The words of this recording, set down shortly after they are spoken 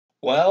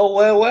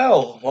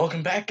Well,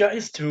 welcome back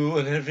guys to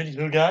another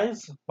video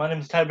guys. My name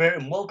is TyBear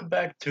and welcome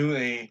back to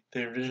the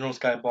original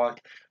SkyBlock,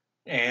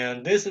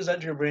 and this is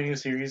actually a brand new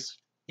series.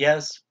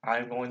 Yes,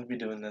 I'm going to be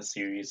doing this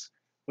series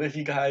with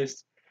you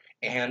guys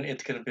and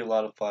it's going to be a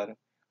lot of fun.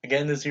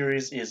 Again, this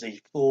series is a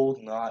full,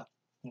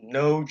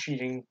 no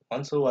cheating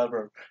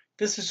whatsoever.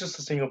 This is just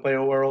a single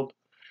player world.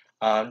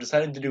 I'm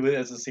decided to do it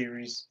as a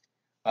series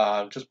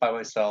just by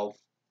myself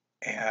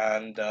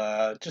and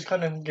just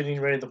kind of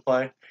getting ready to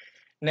play.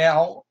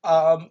 Now,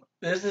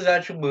 this is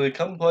actually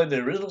come play the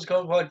original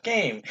SkyBlock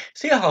game.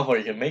 See how far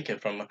you can make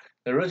it from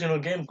the original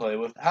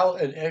gameplay without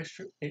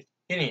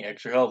any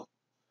extra help.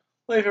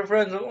 Play with your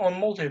friends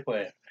on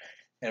multiplayer,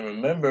 and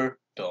remember,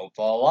 don't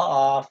fall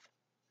off.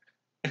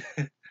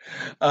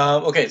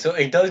 Okay, so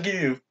it does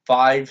give you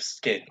 5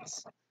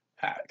 skins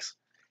packs.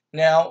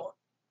 Now,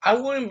 I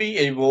wouldn't be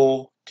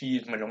able to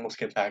use my normal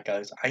skin pack,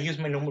 guys. I use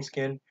my normal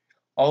skin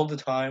all the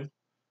time.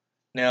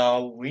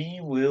 Now, we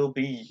will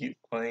be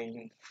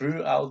playing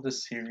throughout the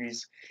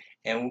series,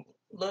 and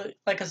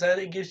like I said,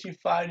 it gives you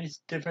 5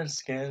 different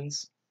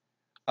skins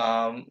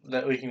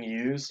that we can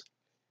use.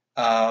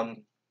 But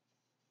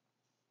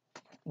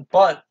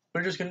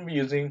we're just going to be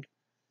using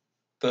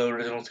the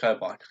original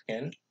SkyBlock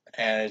skin,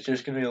 and it's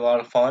just going to be a lot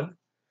of fun.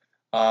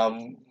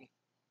 Um,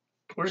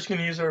 we're just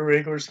going to use our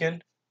regular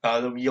skin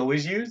that we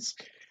always use,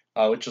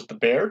 which is the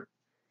bear.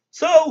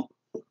 So,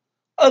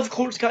 of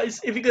course,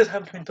 guys, if you guys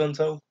haven't done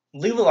so,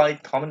 leave a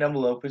like, comment down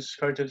below, please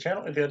subscribe to the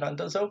channel if you have not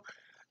done so.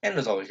 And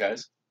as always,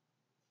 guys,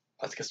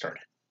 let's get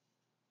started.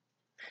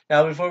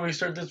 Now, before we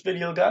start this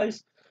video,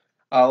 guys,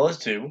 let's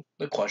do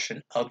the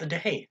question of the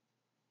day.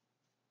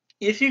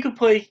 If you could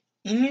play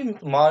any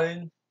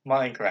modern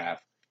Minecraft,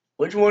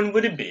 which one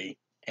would it be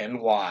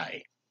and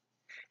why?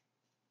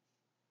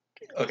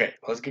 Okay,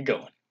 let's get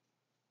going.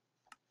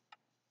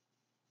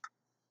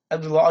 As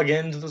we log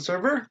into the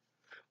server,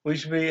 we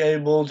should be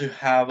able to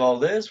have all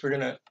this. We're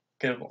gonna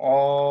give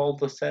all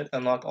the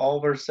unlock all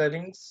of our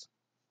settings.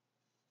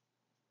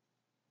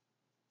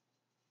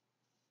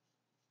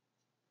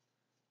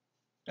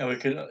 And we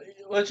can,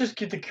 let's just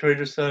keep the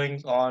creator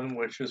settings on,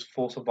 which is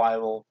full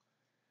survival.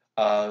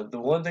 The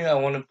one thing I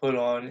want to put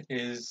on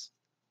is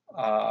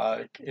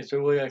there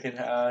a way I can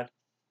add,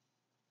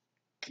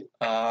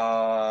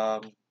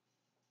 how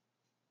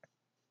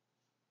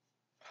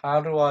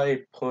do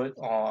I put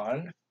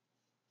on,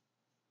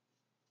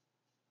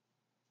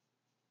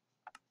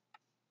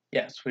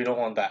 yes, we don't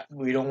want that.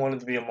 We don't want it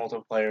to be a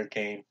multiplayer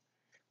game.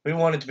 We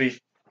want it to be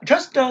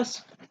just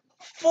us,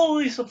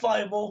 fully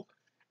survival,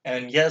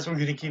 and yes, we're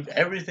going to keep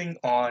everything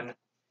on.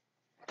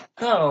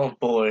 Oh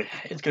boy,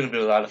 it's going to be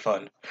a lot of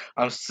fun.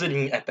 I'm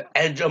sitting at the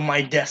edge of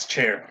my desk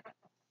chair.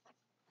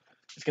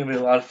 It's going to be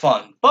a lot of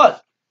fun,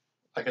 but,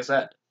 like I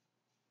said,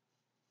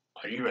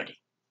 are you ready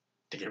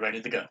to get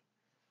ready to go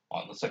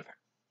on the server?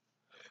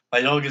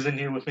 My dog is in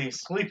here with me,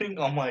 sleeping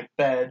on my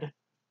bed,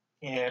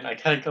 and I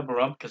had to cover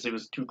up because it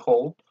was too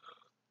cold,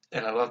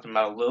 and I left him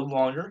out a little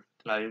longer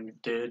than I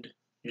did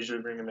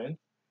usually bring him in.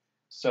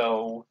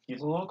 So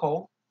he's a little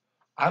cold.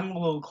 I'm a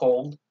little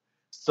cold.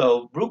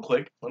 So real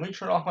quick, let me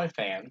turn off my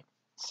fan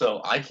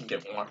so I can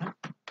get warm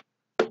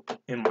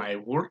in my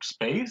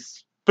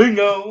workspace.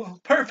 Bingo!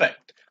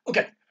 Perfect.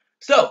 Okay,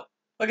 so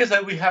like I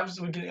said, we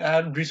can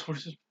add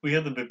resources. We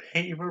have the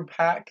behavior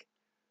pack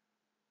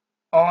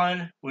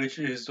on, which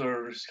is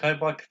our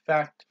SkyBlock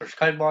fact or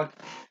SkyBlock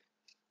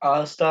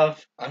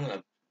stuff. I'm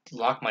gonna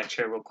lock my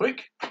chair real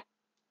quick.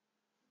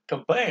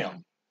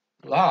 Kabam!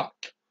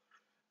 Locked.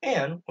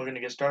 And we're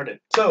gonna get started.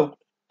 So,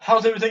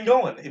 how's everything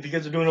going? If you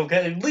guys are doing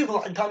okay, leave a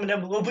like, comment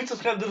down below, please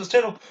subscribe to this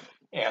channel.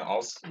 And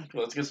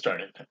let's get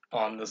started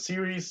on the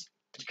series.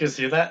 Did you guys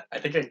hear that? I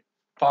think I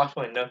popped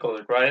my knuckles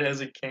right as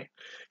the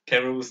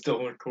camera was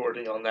still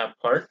recording on that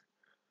part.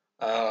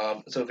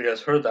 So if you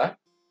guys heard that,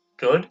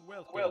 good.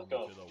 Welcome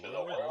to the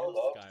world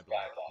of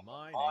SkyBlock.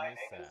 My name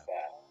is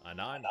Sam, and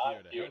I'm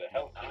here to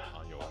help you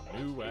on your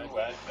new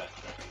adventure.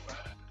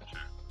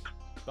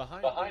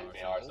 Behind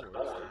me are some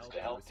boards to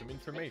help you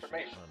with some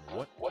information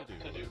on what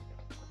to do.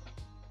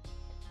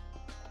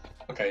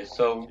 Okay,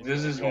 so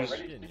this is You're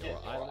ready to begin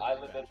your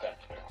island adventure.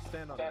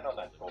 Stand on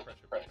that golden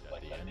pressure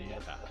plate at the end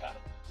of the path.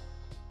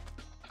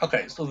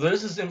 okay, so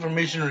this is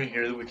information right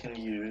here that we can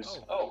use.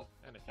 Oh,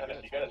 and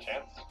if you get a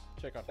chance,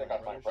 check out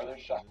my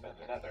brother's shop in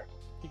the Nether.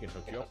 He can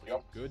hook you up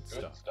with good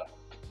stuff.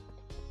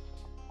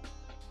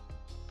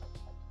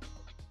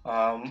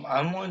 I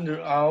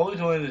always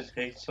wanted to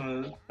take some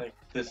of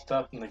this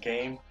stuff in the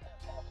game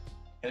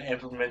and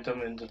implement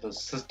them into the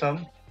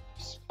system.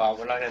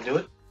 We're not gonna do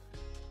it.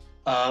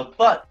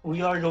 But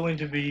we are going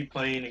to be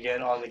playing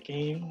again on the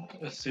game.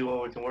 Let's see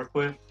what we can work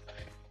with.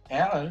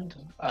 And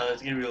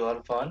it's gonna be a lot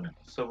of fun.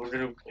 So we're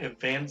gonna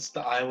advance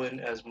the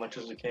island as much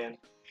as we can.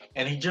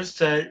 And he just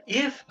said,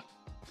 if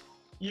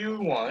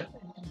you want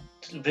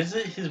to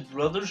visit his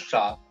brother's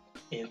shop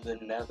in the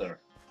Nether.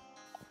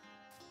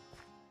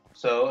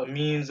 So it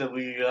means that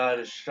we got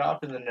a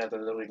shop in the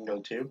Nether that we can go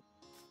to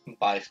and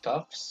buy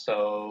stuff.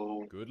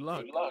 So Good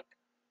luck.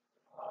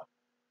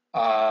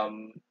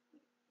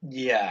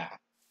 yeah.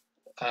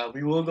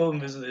 We will go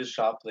and visit his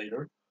shop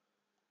later.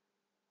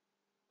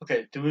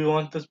 Okay, do we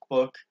want this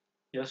book?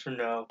 Yes or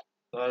no?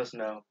 Let us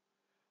know.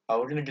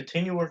 We're gonna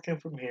continue working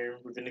from here.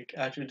 We're gonna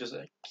actually just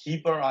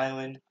keep our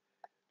island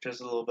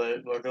just a little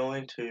bit. We're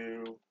going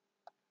to.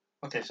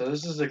 Okay, so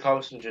this is the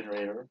cobblestone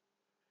generator.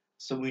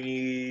 So we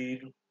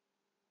need,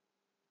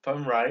 if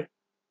I'm right,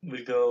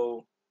 we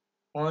go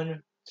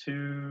 1,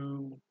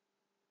 2,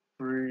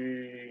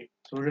 3.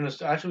 So we're gonna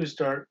actually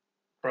start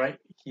right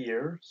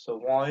here. So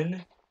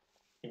 1,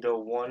 you go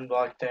 1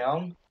 block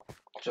down,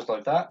 just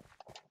like that.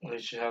 We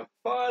should have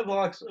 5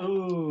 blocks.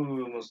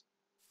 Ooh, almost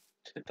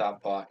hit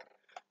that block.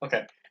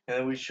 Okay, and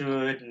then we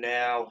should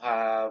now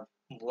have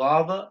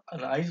lava,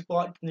 an ice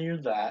block near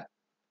that,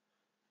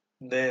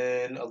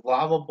 then a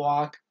lava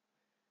block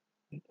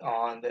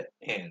on the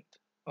end.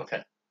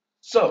 Okay,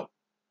 so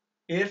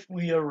if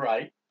we are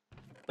right,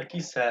 like he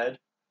said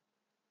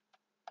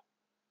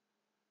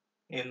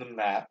in the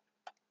map,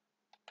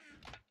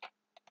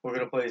 we're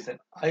going to place an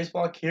ice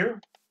block here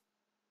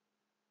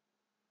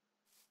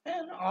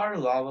and our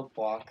lava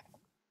block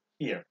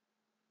here.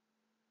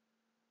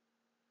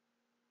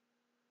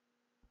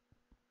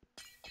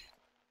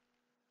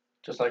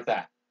 Just like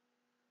that.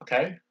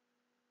 Okay?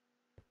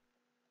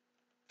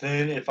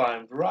 Then if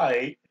I'm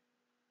right,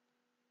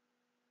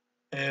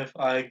 if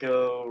I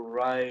go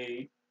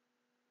right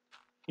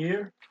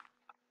here,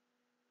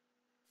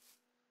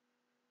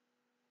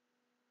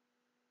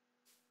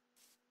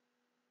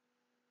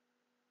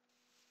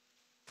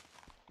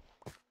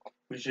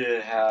 we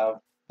should have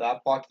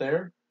that block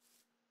there.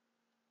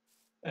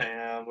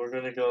 And we're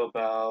going to go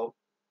about,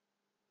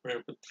 we're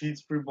going to put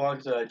these 3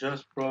 blocks that I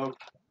just broke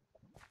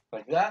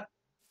like that.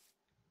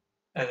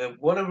 And then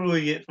whatever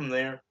we get from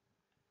there,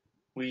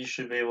 we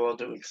should be able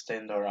to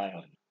extend our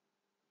island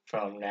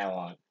from now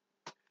on.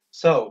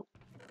 So,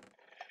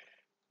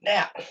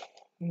 now,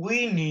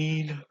 we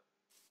need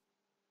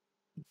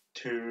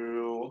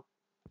to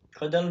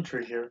cut down a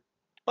tree here,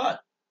 but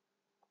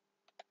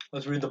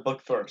let's read the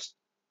book first.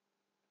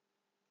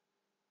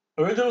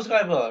 Original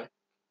SkyBlock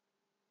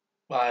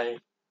by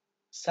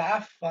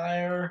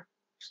Sapphire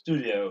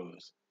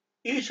Studios.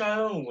 Each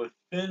island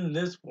within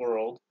this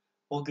world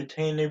will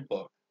contain a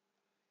book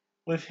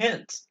with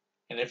hints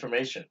and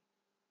information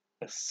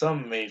that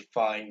some may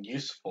find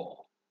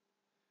useful.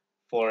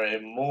 For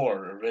a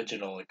more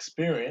original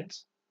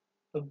experience,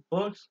 the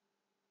books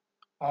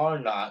are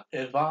not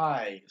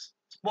advised.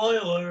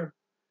 Spoiler!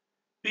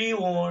 Be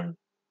warned,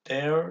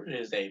 there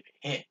is a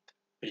hint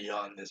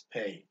beyond this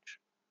page.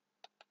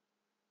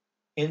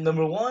 Hint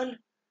number 1,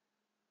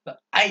 the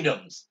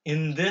items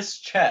in this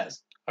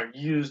chest are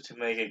used to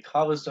make a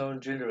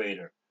cobblestone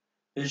generator.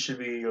 This should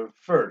be your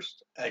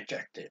first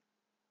objective,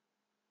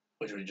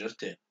 which we just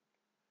did.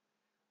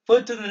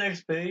 Flip to the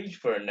next page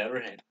for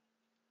another hint.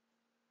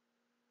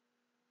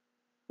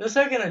 The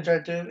second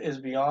objective is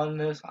beyond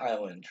this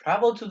island.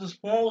 Travel to the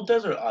small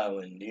desert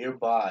island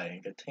nearby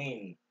and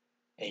contain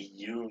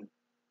an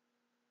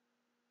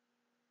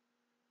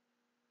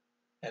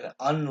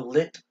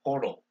unlit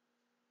portal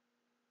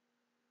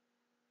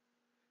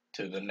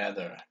to the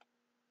nether.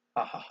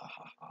 Ha ha ha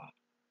ha ha.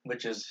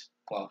 Which is,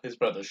 well, his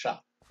brother's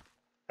shop,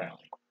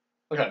 apparently.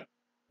 Okay,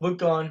 book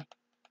gone.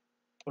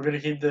 We're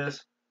gonna keep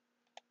this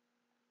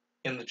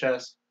in the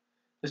chest.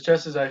 This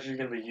chest is actually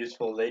gonna be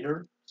useful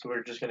later, so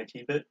we're just gonna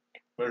keep it.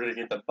 We're gonna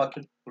get the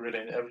bucket. We're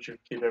gonna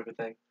keep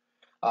everything.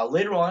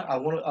 Later on, I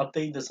want to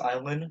update this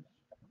island.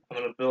 I'm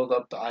gonna build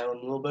up the island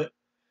a little bit,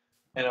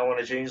 and I want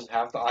to change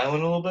half the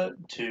island a little bit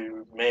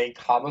to make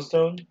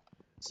cobblestone.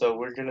 So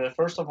we're gonna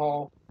first of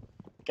all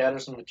gather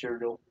some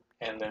material,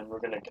 and then we're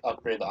gonna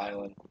upgrade the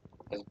island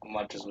as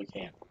much as we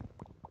can.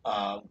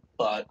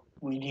 But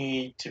we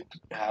need to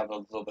have a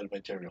little bit of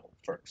material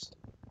first.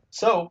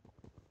 So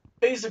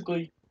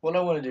basically, what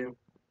I want to do,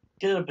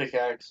 get a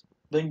pickaxe,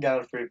 then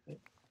gather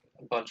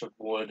a bunch of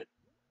wood.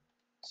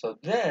 So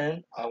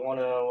then I want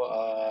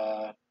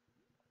to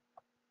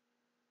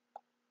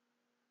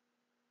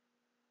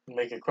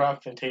make a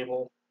crafting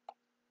table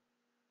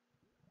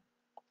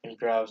and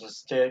grab some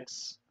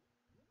sticks,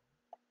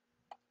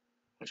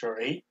 which are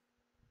 8.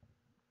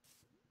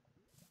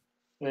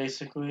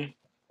 Basically,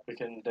 we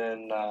can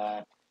then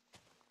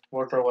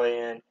work our way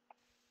in,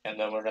 and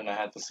then we're gonna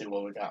have to see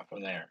what we got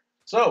from there.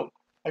 So,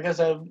 like I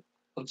said,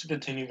 let's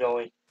continue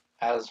going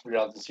as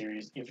throughout the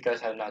series. If you guys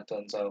have not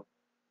done so,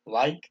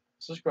 like,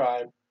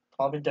 subscribe,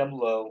 comment down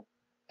below,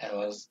 and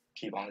let's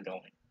keep on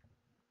going.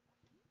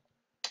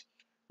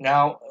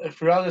 Now,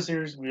 throughout the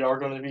series, we are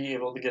going to be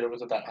able to get over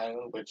to that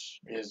island, which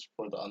is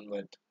for the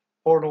unlit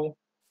portal.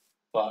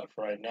 But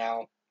for right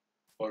now,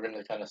 we're going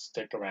to kind of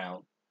stick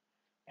around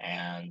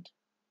and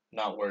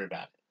not worry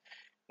about it.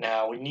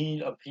 Now, we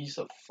need a piece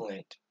of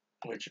flint,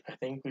 which I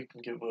think we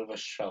can get with a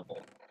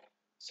shovel.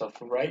 So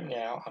for right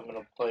now, I'm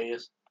going to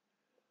place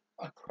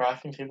a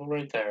crafting table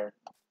right there.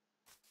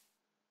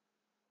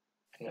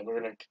 And then we're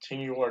going to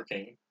continue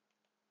working.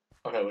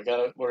 Okay, we're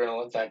gonna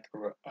let that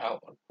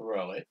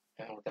grow it,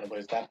 and we're gonna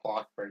place that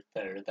block right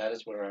there. That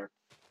is where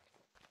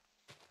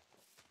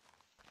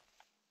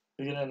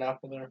we get an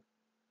apple there.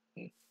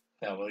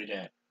 No, we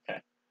didn't. Okay.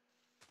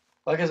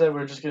 Like I said,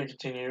 we're just going to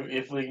continue.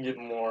 If we can get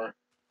more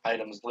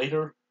items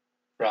later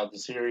throughout the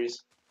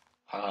series,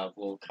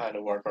 we'll kind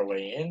of work our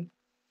way in.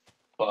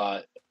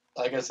 But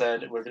like I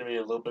said, we're going to be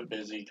a little bit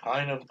busy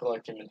kind of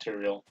collecting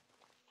material.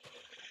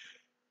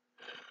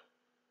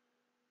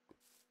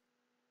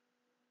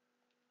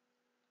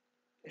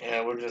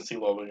 And we're going to see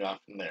what we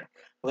got from there.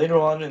 Later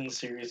on in the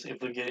series,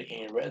 if we get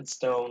any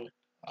redstone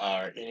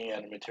or any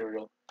other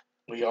material,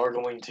 we are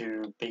going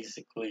to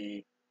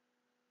basically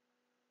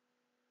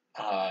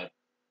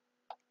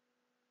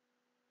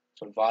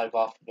survive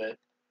off of it.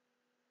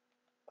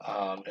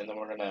 And then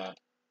we're going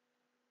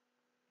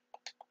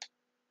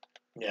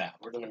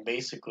to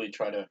basically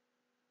try to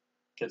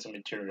get some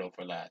material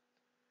for that.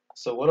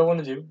 So what I want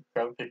to do,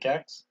 grab a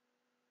pickaxe,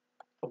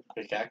 a couple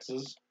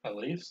pickaxes at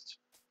least,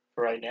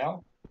 for right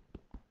now.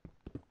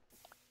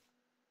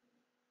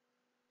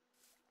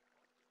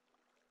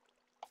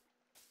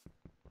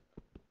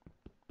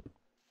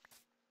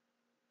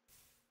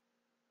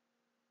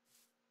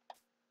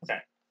 Okay,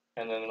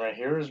 and then right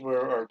here is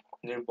where our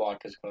new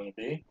block is going to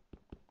be.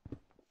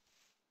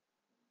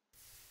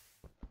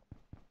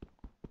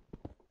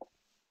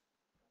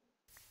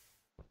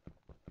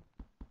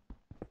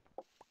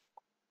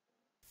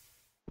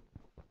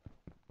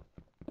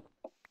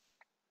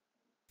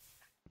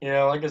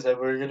 Yeah, like I said,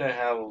 we're gonna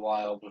have a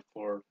while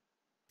before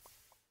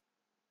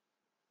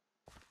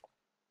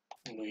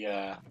we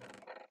get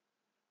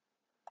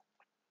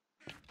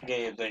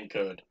anything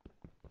good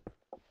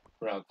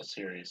throughout the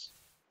series.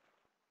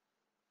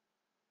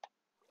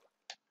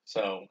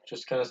 So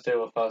just kind of stay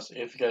with us.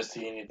 If you guys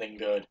see anything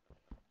good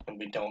and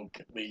we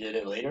get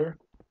it later,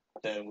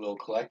 then we'll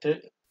collect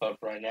it. But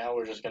right now,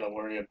 we're just gonna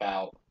worry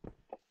about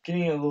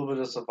getting a little bit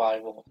of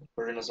survival.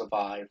 We're gonna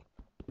survive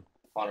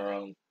on our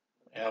own.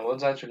 And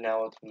let's actually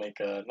now let's make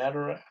a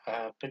nether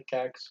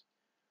pickaxe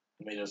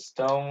made of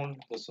stone.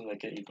 This will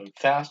make it even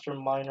faster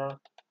miner,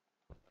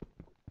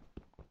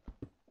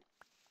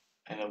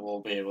 and then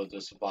we'll be able to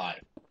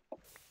survive.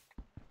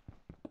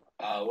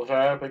 With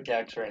our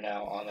pickaxe right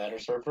now on the other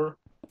server,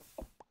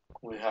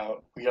 we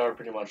are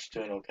pretty much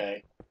doing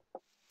okay,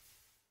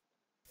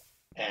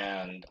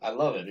 and I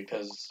love it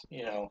because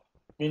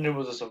being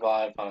able to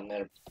survive on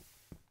that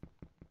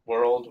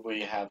world,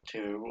 we have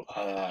to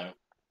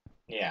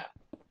yeah.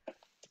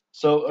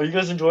 So, are you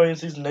guys enjoying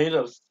season 8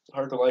 of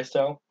Hardcore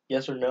Lifestyle?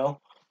 Yes or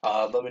no?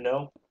 Let me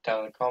know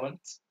down in the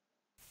comments,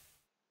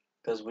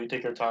 because we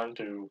take our time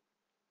to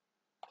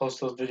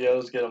post those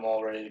videos, get them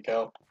all ready to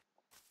go.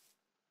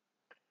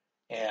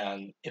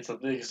 And it's a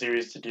big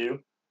series to do.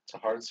 It's a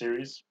hard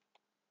series.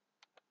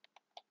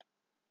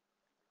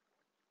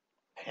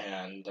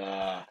 And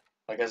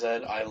like I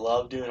said, I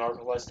love doing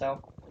Hardcore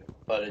Lifestyle,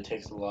 but it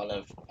takes a lot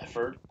of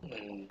effort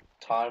and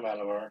time out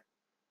of our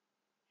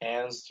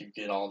hands to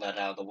get all that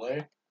out of the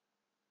way.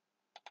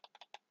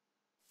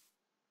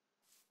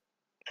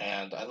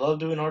 And I love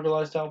doing Hardcore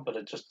Lifestyle, but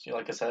it just,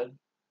 like I said,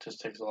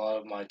 just takes a lot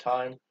of my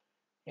time.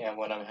 And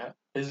when I'm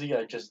busy,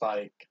 I just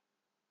like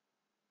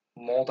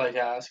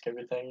multitask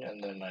everything,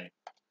 and then I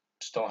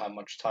just don't have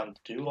much time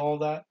to do all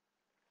that.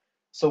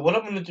 So what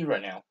I'm going to do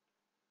right now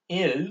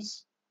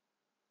is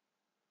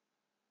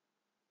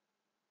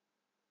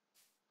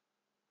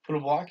put a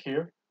block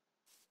here.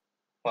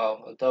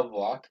 Well, a double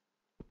block.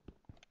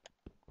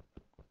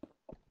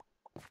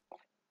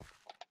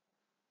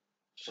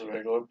 Just a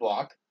regular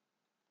block.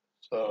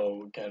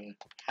 So we can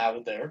have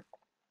it there.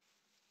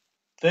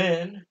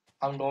 Then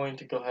I'm going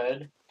to go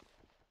ahead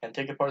and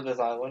take apart this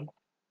island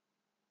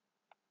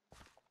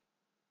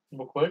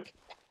real quick.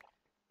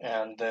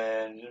 And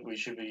then we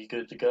should be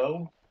good to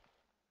go.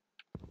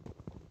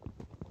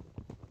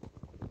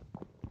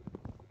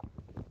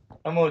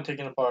 I'm only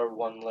taking apart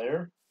one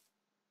layer.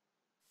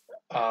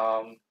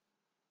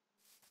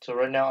 So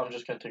right now I'm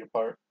just going to take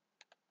apart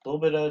a little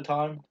bit at a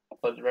time.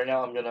 But right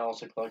now I'm going to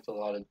also collect a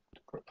lot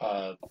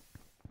of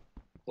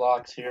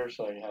blocks here,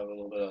 so I have a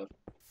little bit of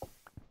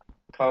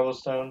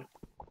cobblestone.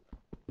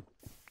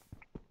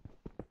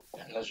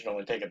 And that should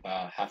only take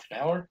about half an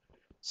hour.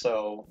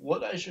 So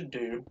what I should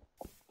do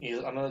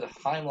is I'm going to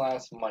time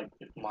lapse my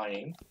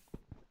mining,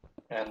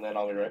 and then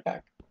I'll be right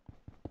back.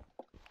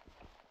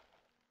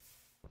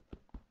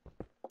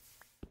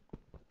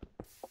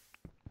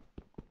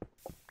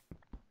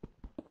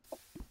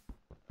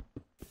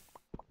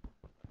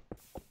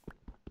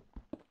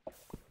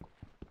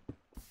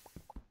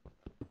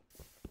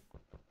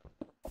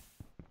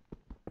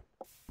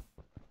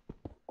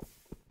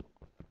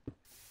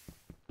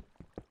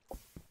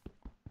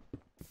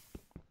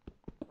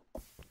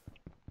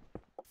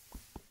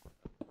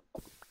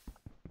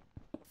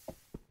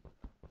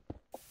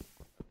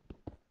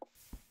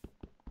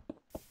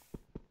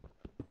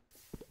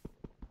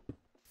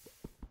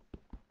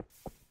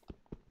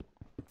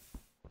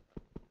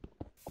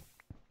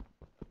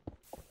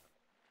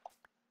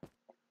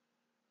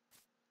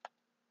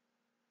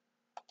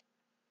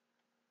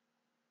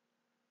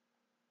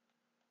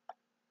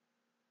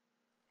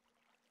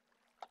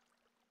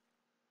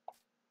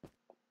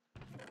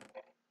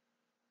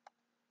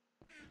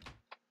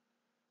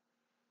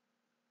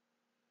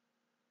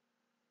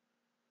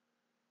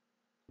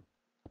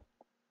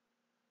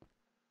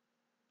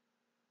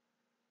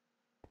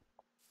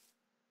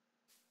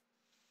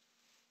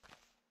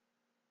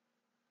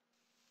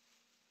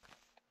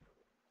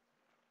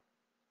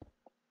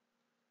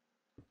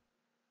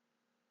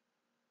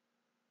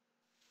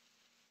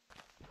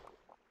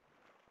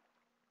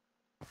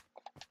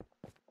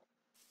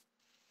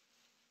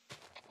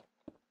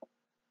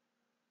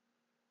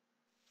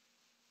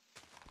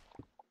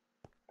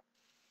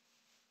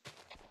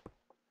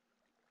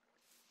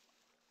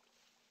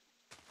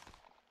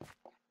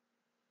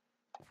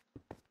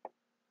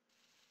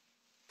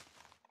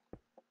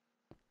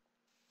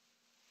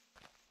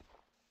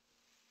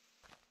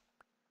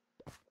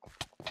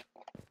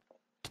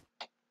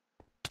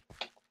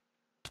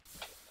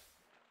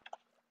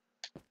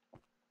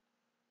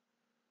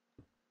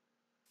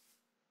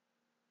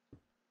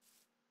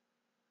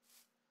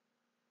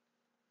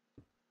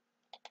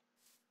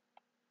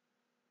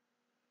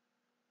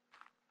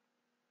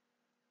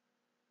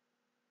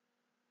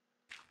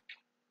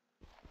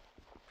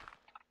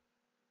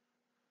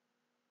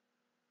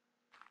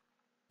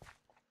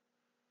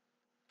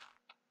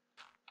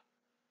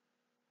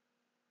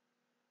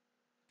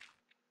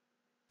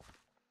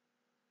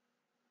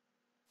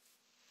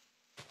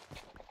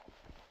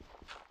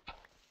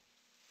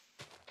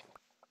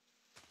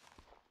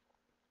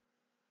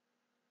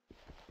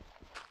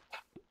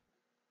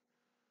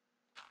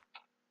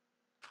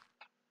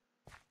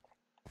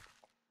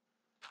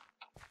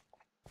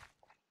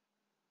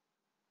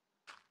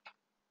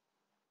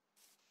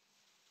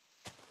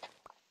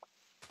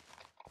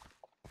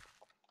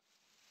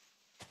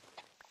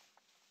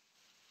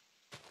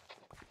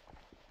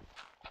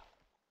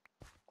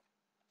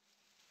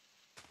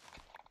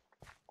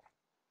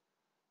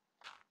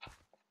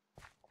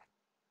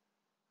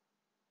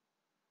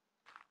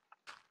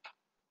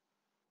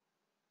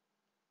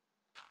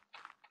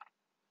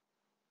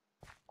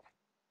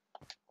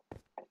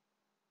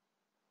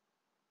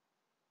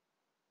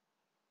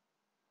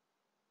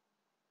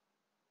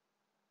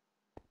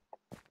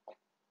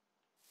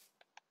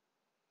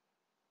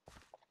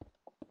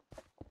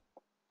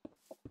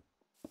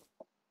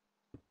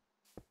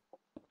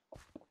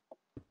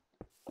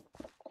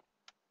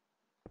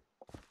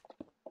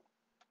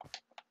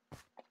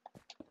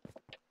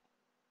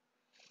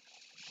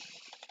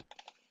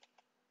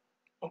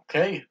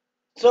 Okay,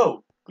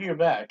 so we are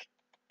back,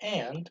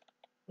 and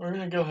we're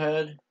gonna go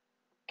ahead,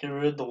 get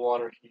rid of the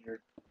water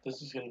here.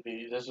 This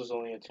is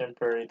only a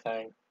temporary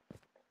thing,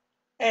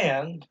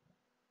 and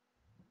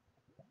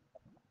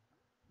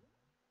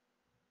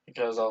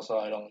because also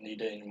I don't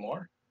need it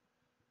anymore,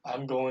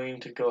 I'm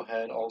going to go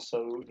ahead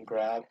also and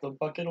grab the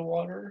bucket of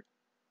water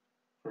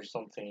for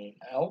something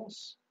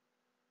else.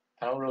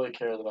 I don't really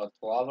care about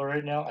the lava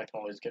right now. I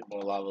can always get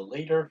more lava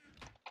later,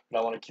 but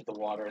I want to keep the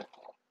water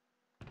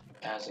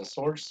as a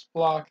source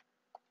block,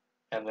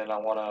 and then I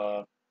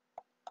want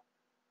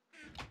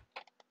to,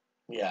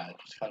 yeah,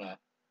 just kind of.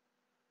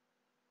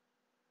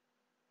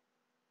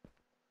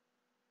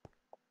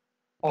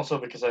 Also,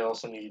 because I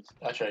also need,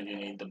 actually I do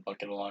need the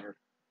bucket of water,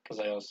 because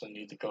I also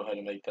need to go ahead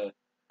and make the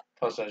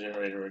custom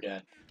generator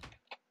again.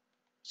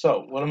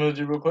 So, what I'm going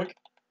to do real quick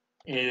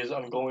is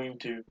I'm going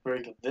to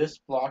break this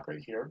block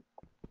right here,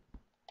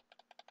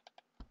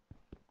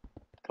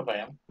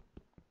 kabam,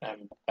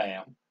 and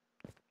bam,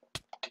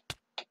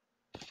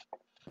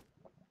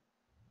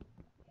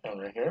 and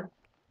right here.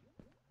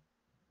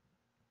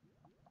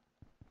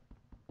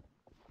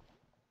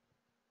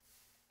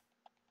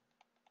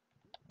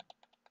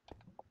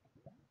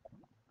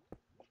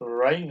 So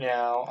right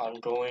now, I'm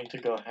going to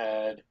go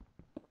ahead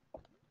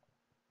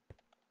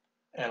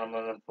and I'm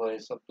going to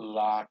place a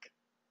block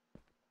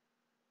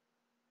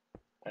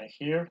right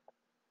here.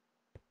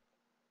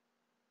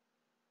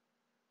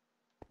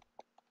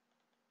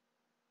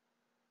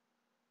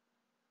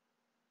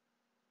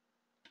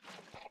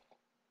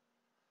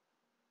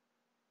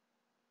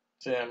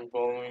 So I'm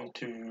going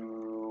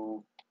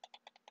to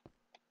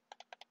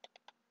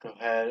go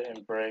ahead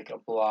and break a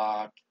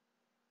block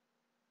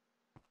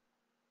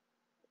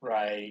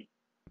right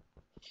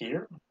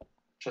here,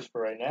 just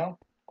for right now,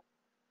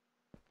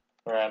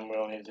 where I'm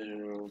going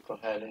to go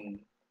ahead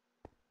and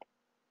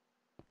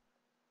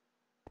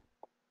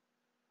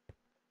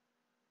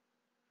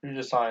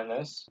redesign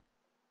this,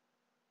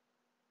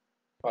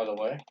 by the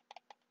way.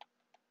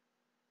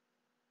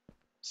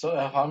 So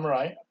if I'm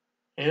right,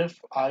 if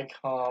I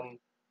come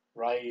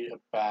right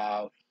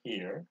about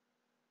here,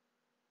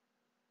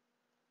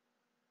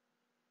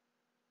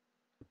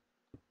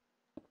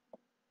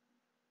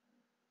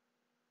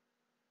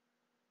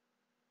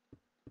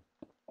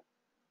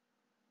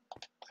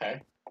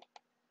 okay,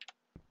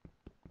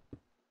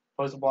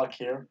 place a block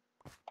here,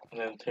 and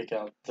then take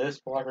out this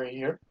block right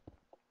here.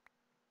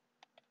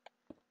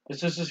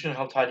 This is just going to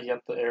help tidy up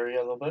the area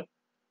a little bit.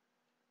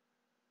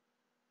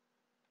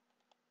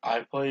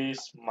 I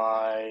place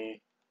my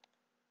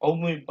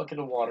only bucket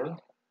of water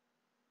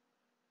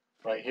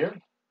right here.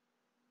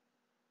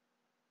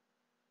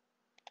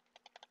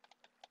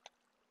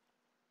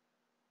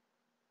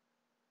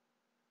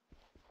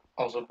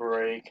 Also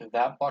break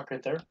that block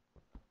right there.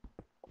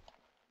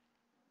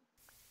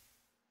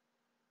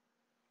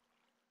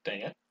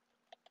 Dang it.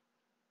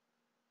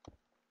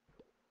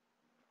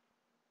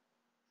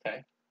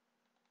 Okay.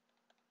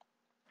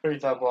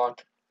 Break that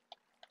block.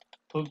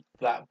 Put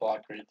that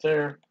block right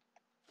there.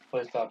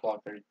 Place that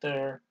block right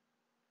there.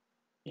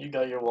 You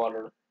got your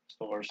water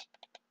source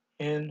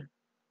in.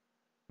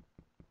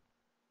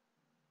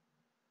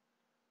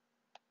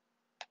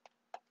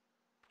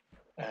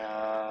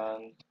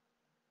 And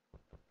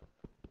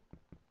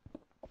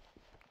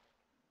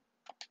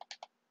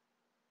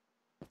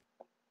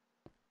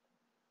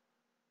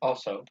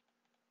also,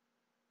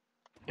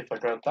 if I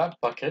grab that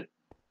bucket,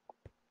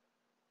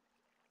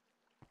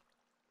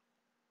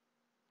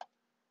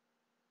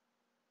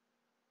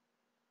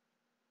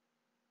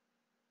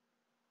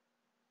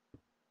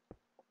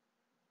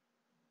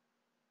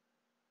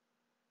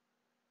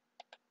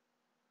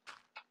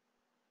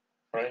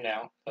 right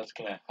now, that's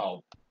going to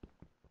help.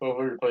 We'll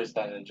replace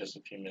that in just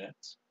a few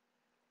minutes.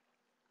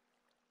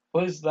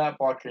 Place that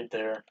block right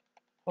there.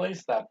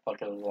 Place that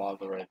bucket of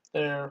lava right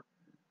there.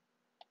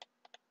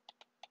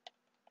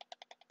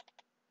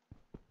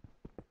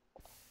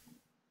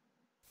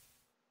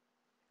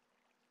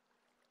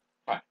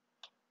 Alright.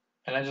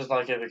 And I just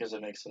like it because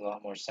it makes a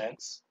lot more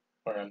sense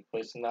where I'm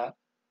placing that.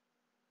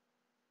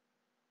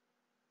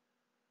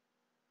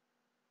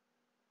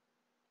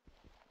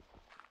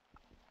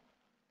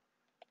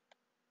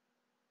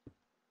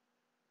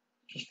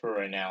 Just for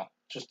right now.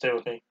 Just stay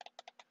with me.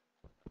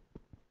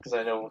 Because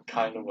I know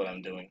kind of what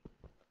I'm doing.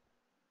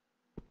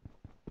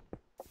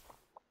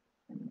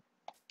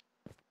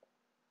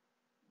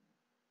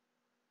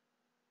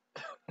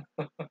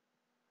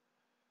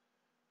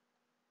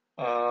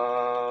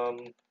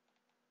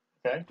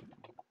 Okay.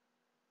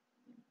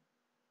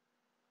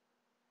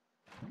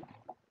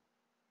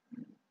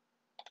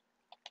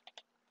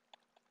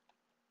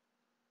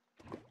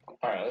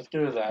 Alright, let's get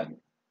rid of that.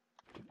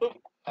 Oop,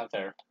 not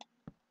there.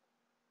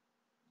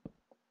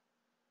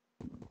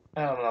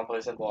 And I'm not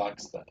placing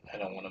blocks that I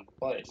don't want to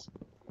place.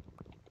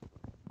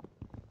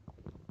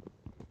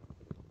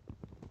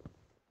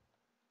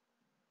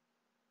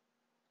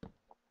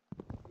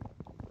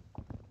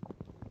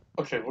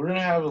 Okay, we're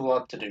gonna have a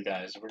lot to do,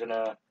 guys. We're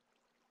gonna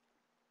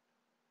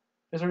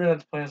have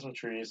to plant some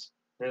trees.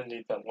 We're gonna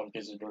need that one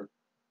piece of dirt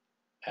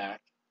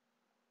back.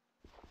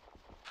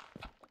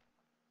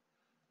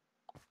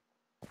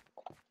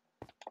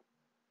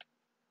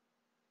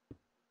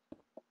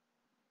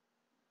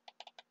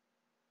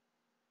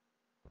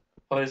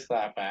 place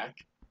that back.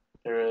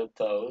 Get rid of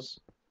those.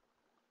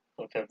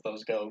 Don't care if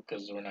those go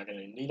because we're not going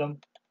to need them.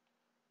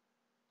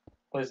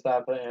 Place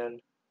that in,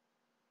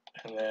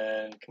 and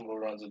then come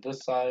over onto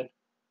this side.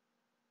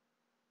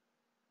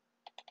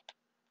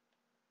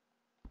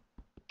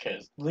 Okay,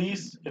 at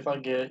least if I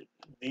get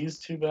these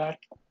two back,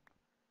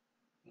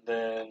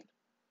 then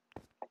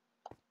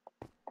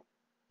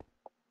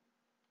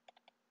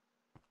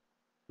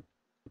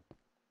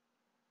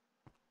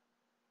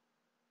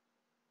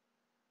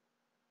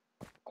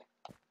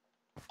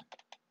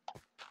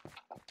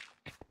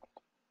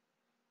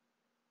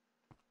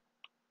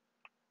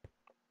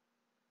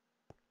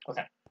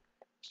okay.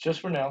 It's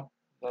just for now.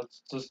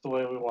 That's just the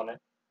way we want it.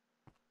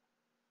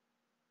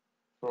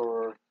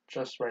 For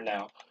just right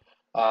now.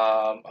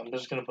 I'm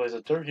just gonna place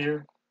a dirt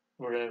here.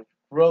 We're gonna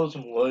grow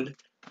some wood,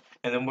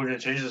 and then we're gonna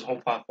change this whole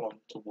platform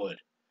to wood.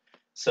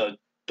 So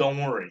don't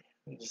worry,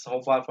 this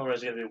whole platform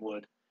is gonna be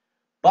wood.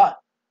 But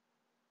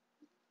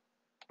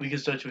we can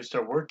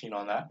start working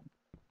on that.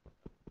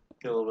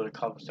 Get a little bit of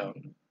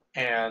cobblestone,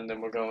 and then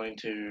we're going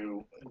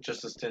to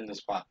just extend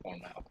this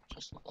platform out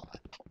just a lot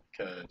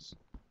because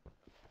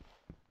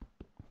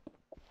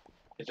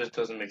it just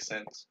doesn't make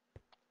sense.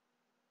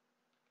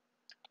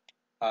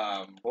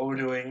 What we're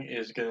doing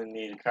is gonna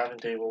need a crafting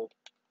table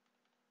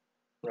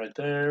right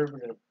there. We're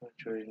gonna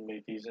actually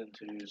make these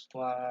into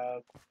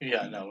slabs.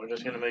 Yeah, no, we're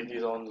just gonna make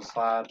these all into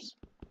slabs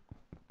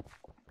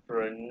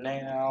for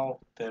now.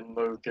 Then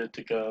we're good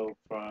to go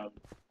from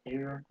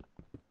here.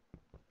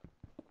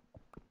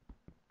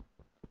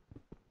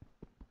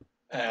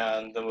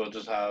 And then we'll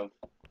just have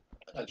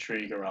a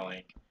tree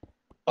growing.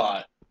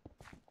 But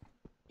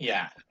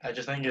yeah, I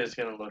just think it's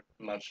gonna look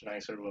much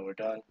nicer when we're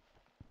done.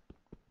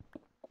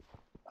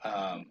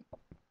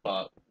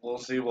 But we'll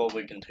see what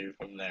we can do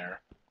from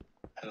there,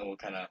 and then we'll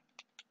kind of,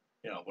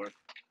 work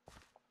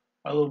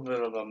a little bit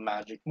of a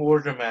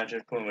work of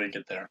magic when we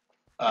get there.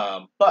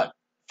 But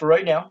for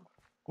right now,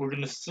 we're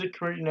gonna sit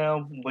right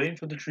now, waiting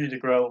for the tree to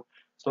grow.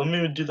 So let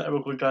me do that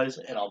real quick, guys,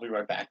 and I'll be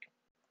right back.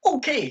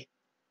 Okay,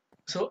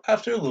 so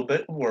after a little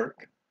bit of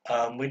work,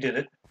 we did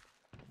it.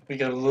 We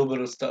got a little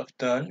bit of stuff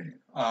done.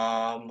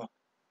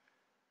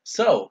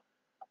 So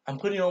I'm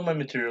putting all my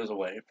materials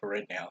away for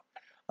right now.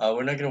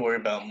 We're not gonna worry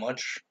about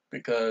much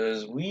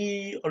because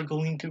we are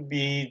going to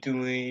be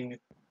doing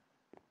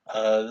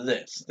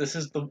this. This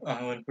is the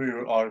island we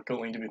are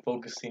going to be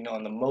focusing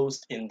on the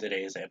most in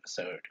today's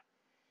episode.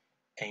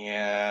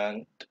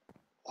 And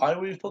why are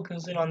we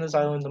focusing on this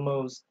island the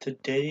most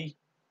today?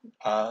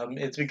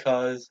 It's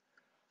because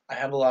I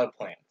have a lot of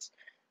plans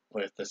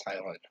with this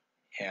island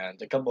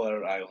and a couple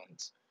other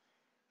islands.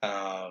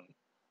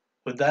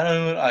 With that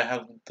island, I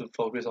have to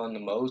focus on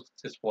the most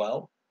as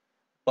well.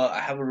 But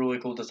I have a really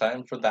cool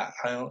design for that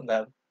island,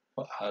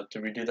 to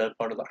redo that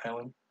part of the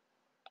island,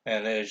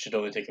 and it should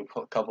only take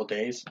a couple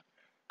days.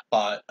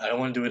 But I don't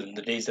want to do it in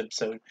today's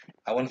episode.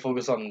 I want to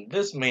focus on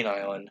this main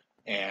island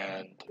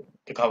and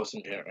the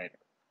cobblestone generator.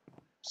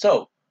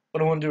 So,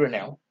 what I want to do right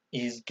now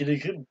is get a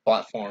good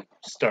platform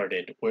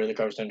started where the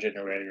cobblestone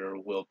generator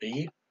will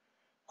be.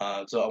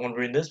 So I want to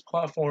bring this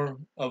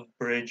platform of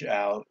bridge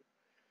out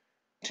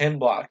 10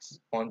 blocks.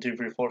 1, 2,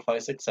 3, 4,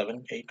 5, 6,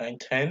 7, 8, 9,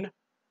 10.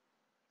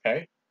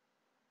 Okay.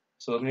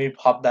 So let me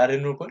pop that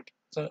in real quick.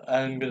 So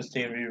I'm gonna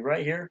stand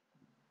right here.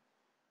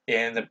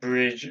 And the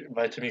bridge,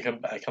 by the time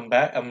I come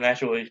back, I'm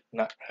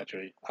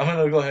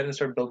gonna go ahead and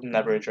start building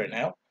that bridge right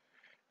now.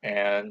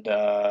 And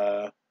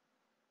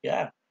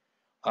yeah.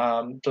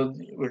 So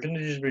we're gonna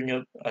just bring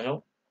up.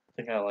 I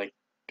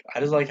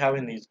just like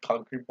having these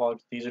concrete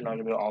blocks. These are not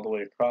gonna be all the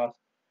way across.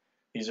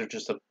 These are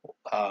just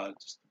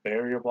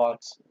barrier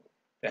blocks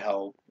to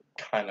help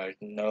kind of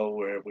know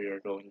where we are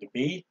going to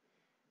be,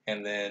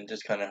 and then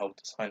just kind of help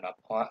design a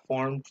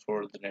platform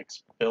for the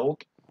next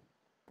build.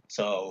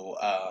 So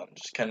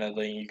just kind of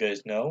letting you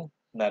guys know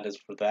that is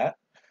for that.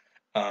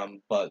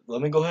 But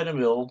let me go ahead and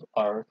build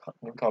our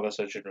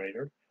cobblestone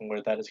generator and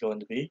where that is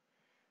going to be,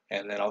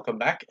 and then I'll come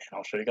back and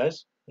I'll show you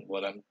guys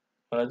what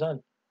I've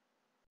done.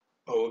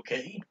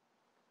 Okay,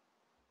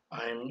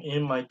 I'm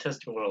in my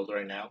testing world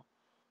right now.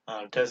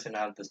 I'm testing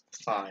out this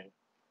design.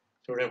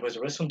 So we're gonna place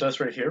the redstone dust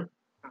right here.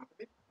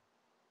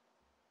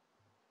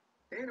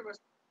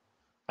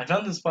 I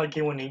found this by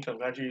K1 Inc.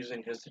 I'm actually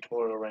using his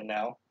tutorial right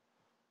now.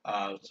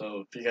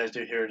 So if you guys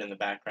do hear it in the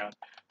background,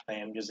 I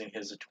am using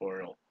his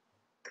tutorial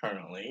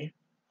currently.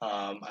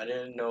 I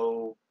didn't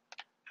know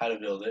how to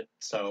build it,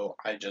 so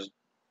I just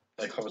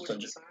the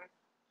cobblestone.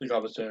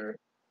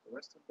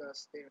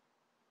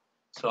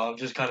 So I'm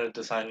just kind of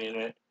designing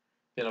it.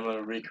 Then I'm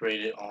gonna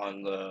recreate it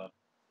on the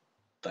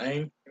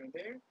thing.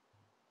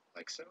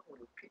 Like so.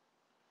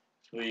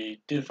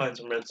 We did find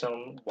some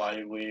redstone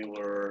while we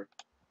were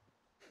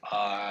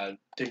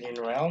digging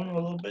around a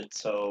little bit.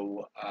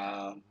 So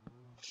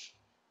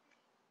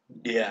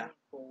yeah.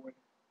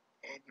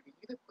 And you can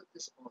either put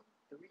this on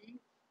 3.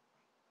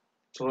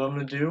 So what I'm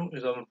gonna do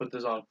is I'm gonna put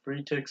this on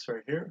 3 ticks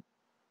right here.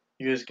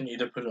 You guys can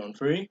either put it on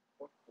 3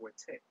 or 4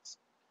 ticks.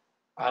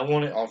 I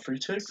want it on 3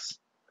 ticks.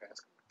 Okay,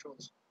 that's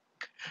controls.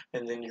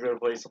 And then you're gonna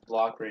place a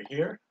block right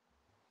here.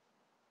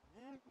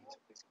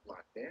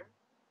 block there,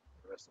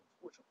 redstone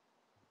torch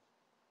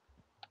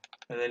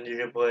And then you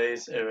can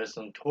place a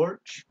redstone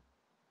torch.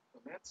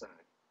 on that side.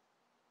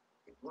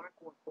 A block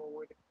going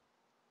forward.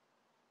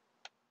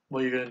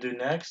 What you're going to do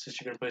next is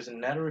you're going to place a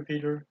nether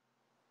repeater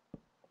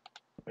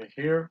right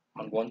here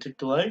on 1 tick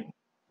delay.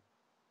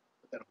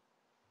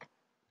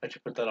 I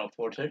should put that on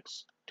 4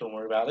 ticks. Don't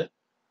worry about it.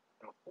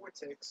 And on 4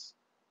 ticks,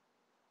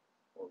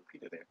 or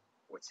repeater there,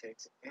 4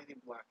 ticks, and a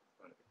block in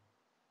front of it.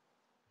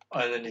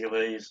 And then you can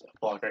place a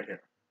block right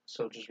here.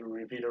 So just a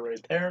repeater right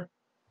there.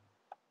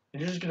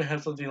 And you're just going to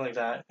have something like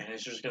that, and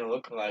it's just going to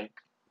look like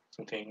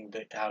something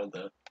out of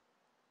the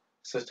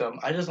system.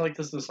 I just like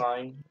this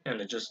design, and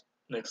it just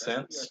makes That's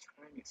sense.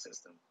 Your timing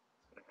system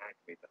is going to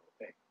activate the whole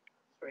thing.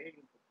 This right here,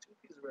 you can put 2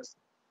 pieces of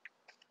redstone.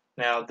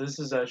 Now this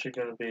is actually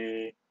going to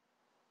be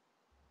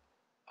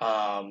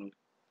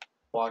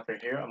block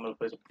right here. I'm going to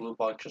place a blue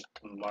block just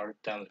to mark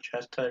down the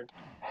chest type.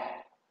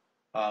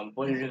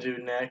 What you're going to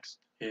do next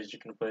is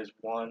you're going to place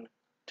 1,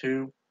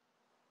 2.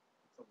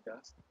 Some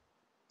dust.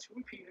 2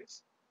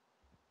 repeaters.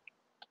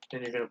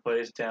 Then you're going to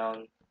place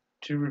down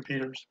 2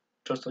 repeaters,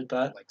 just like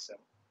that. Like so.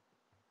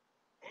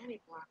 And a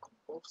block on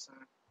both sides.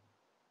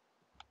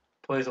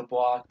 Place a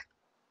block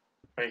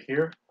right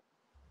here.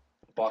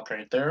 A block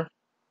right there.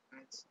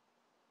 That's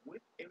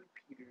with a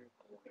repeater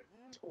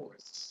going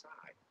towards the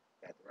side,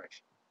 that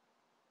direction.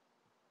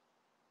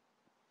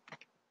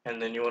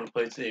 And then you want to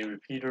place a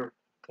repeater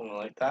going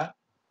like that.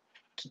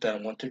 Sit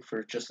down 1 tick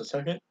for just a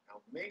second.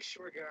 Now make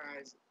sure,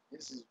 guys,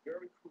 this is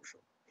very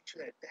crucial. Make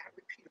sure that that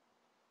repeater.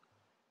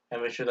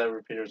 And make sure that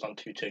repeater is on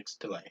 2 ticks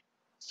delay.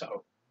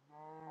 So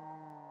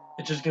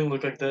it's just going to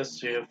look like this.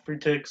 So you have 3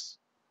 ticks,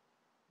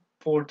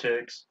 4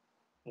 ticks,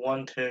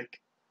 1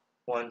 tick,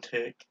 1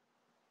 tick,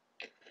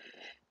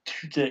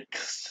 2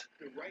 ticks.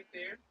 Right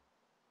there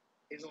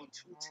is on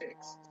 2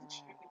 ticks. It's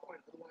extremely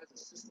important, otherwise the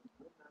system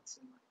will not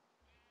send a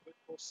quick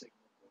pulse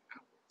signal going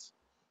outwards.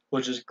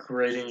 Which is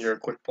creating your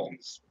quick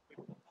pulse.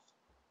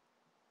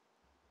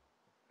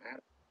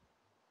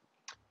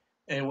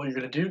 And what you're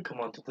going to do, come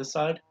onto this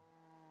side,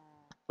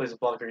 place a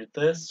block right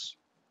this.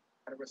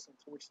 Got a redstone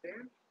torch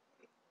there.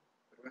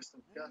 The rest of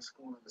dust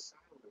going on the side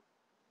of it.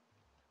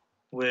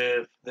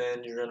 With,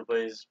 then you're going to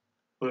place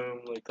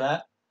boom like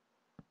that,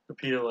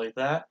 repeater like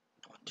that,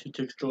 on 2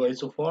 ticks delay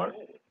so far.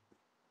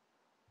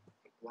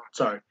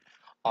 Sorry,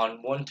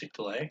 on 1 tick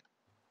delay,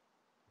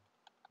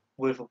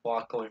 with a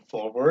block going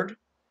forward.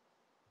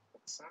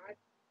 On the side,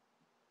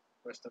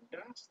 rest of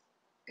dust,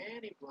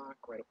 and a block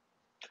right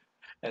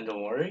And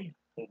don't worry,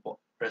 we'll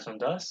rest on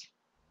dust.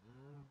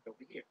 over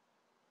here.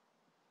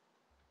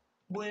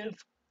 With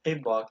a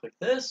block like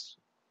this,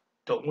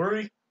 don't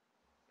worry.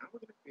 Now we're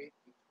going to create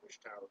a torch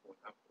tower going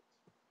upwards.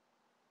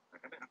 I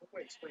hope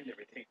I explained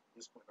everything from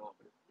this point on,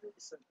 but it's really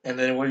simple. And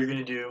then what you're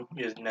going to do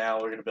is now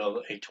we're going to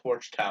build a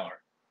torch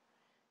tower.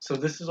 So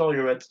this is all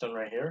your redstone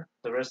right here.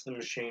 The rest of the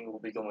machine will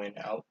be going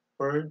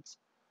outwards.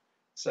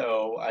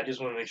 So I just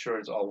want to make sure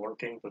it's all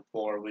working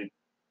before we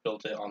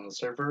build it on the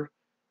server.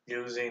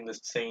 Using the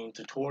same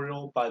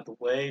tutorial. By the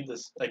way,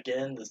 this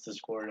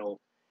tutorial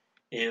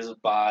is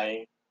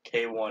by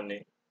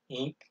K1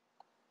 Inc.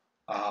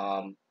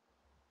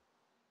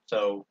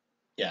 So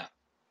yeah.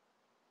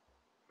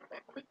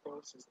 That quick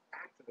pulse just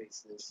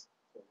activates this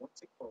for 1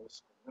 tick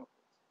pulse going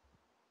upwards.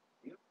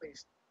 You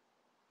place.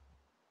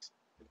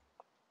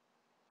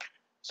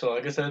 So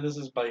like I said, this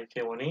is by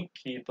K1 Inc.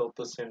 He built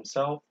this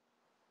himself.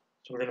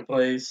 So we're gonna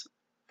place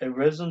a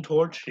resin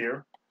torch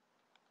here,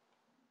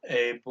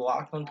 a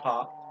block on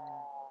top,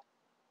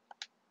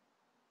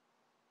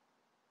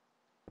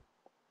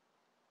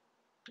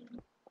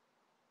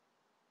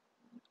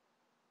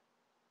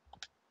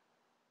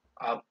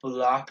 a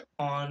block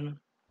on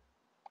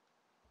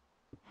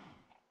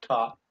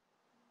top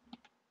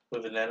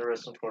with another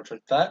resin torch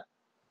like that.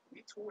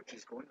 3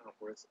 torches going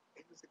upwards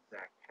in this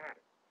exact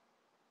pattern.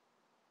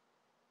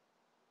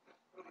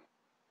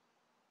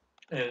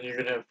 And you're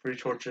gonna have 3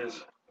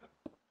 torches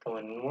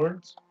going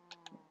inwards.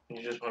 And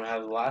you just want to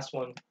have the last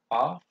one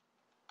off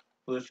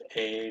with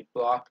a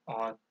block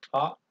on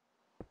top.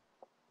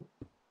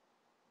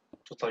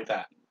 Just like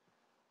that.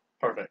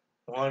 Perfect.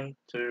 1,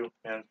 2,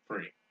 and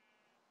 3.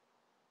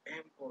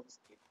 And we call this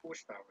a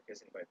torch tower in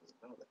case anybody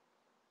doesn't know that.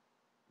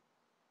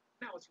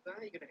 Now,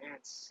 you're going to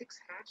add 6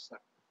 half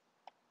slabs.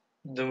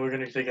 Then we're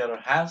going to take out our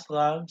half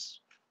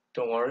slabs.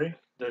 Don't worry,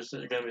 there's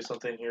going to be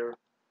something here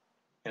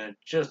in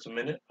just a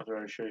minute. I'm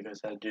going to show you guys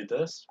how to do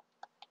this.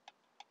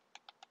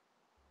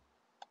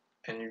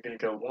 And you're going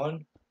to go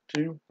 1,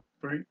 2,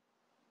 3,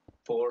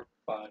 4,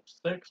 5,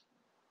 6.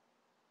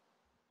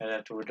 And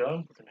after we're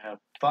done, we're going to have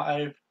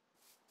 5.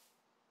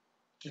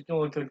 Just going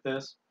to look like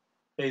this,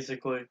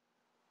 basically.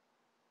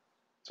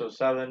 So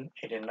 7,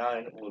 8, and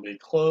 9 will be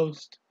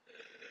closed.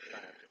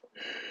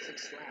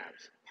 6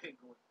 slabs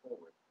going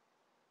forward.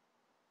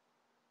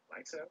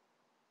 Like so.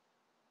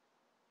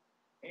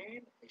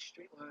 And a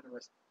straight line of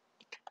rest.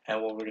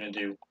 And what we're going to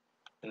do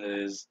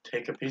is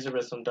take a piece of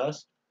redstone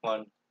dust.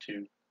 1,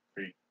 2,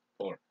 3,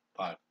 4,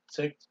 5,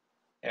 6.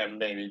 And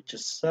maybe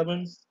just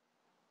 7.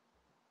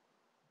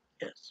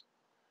 Yes.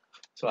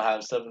 So I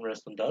have 7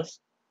 redstone dust.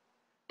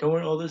 Don't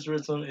worry, all this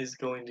redstone is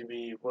going to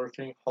be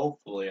working.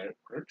 Hopefully it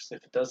works.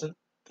 If it doesn't,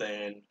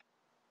 then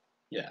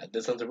yeah, I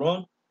did something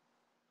wrong.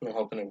 I'm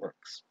hoping it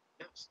works.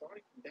 Now,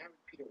 starting from that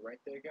repeater right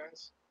there,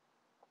 guys,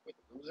 where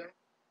the glue's at,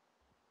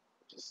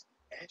 just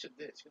the edge of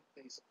this, you'll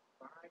place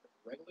 5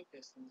 regular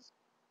pistons,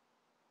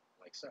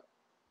 like so.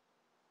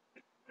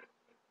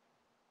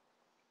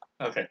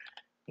 Okay,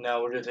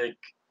 now we're gonna take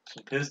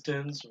some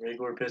pistons,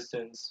 regular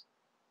pistons,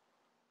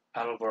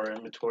 out of our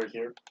inventory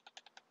here,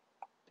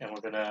 and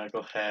we're gonna go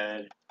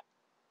ahead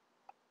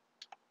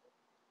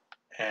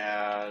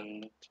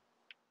and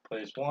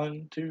place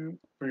 1, 2,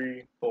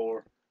 3,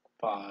 4,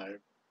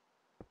 5,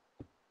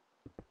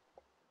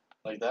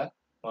 like that.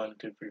 1,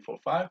 2, 3, 4,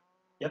 5.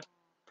 Yep,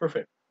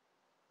 perfect.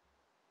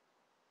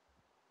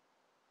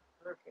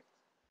 Perfect.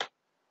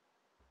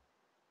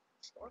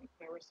 Starting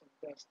from the rest of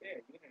the dust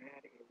there, you're going to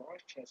add a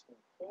large chest going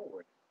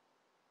forward.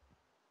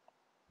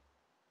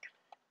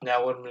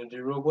 Now what I'm gonna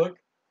do real quick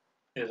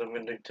is I'm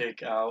gonna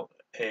take out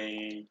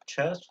a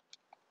chest.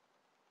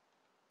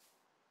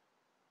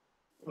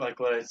 Like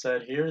what I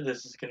said here,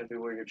 this is gonna be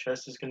where your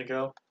chest is gonna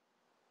go.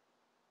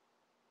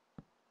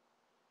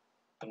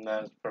 And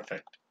that is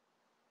perfect.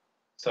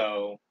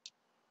 So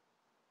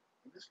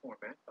In this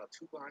format, about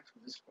 2 blocks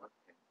from this front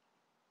end,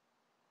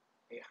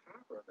 a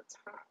hopper on the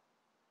top.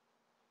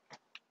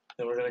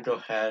 then we're gonna go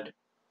ahead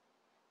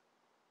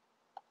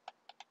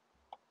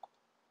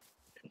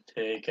and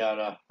take out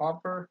a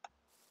hopper,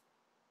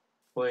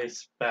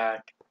 place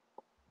back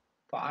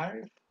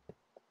 5.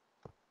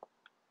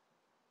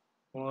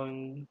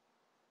 1,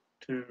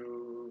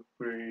 2,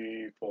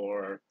 3,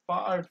 4,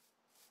 5.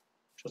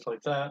 Just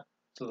like that.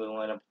 So they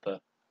line up with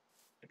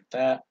like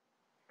that.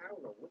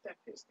 Parallel with that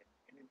piston,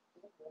 and then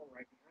 4 more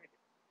right behind it.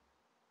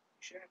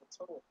 You should have a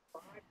total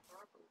of 5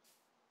 hoppers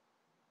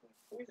going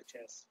for the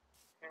chest,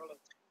 parallel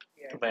to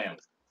the actual Bam.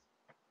 pistons.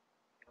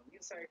 And on the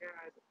inside,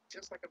 guys,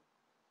 just like a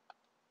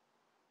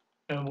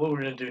And what we're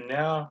gonna do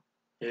now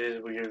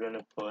is we are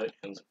gonna put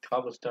in some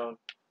cobblestone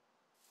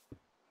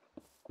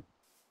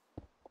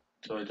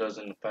so it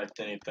doesn't affect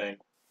anything.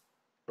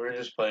 We're gonna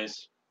just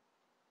place,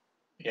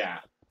 yeah,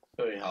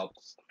 so it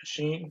helps the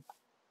machine.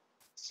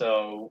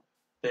 So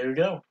there we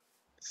go.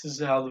 This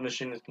is how the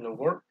machine is gonna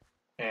work,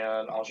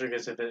 and I'll show you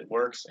guys if it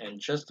works in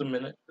just a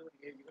minute.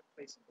 here, you're going to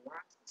place some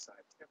blocks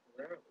inside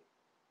temporarily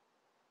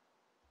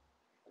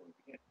before we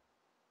begin.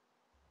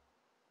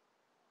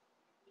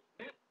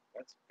 Now,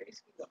 that's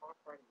basically the hard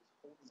part of this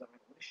whole design.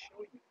 I want to show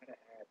you how to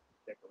add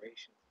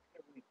decorations, how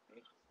to really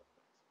make this stuff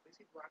nice.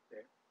 Place a block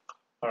there.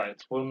 Alright,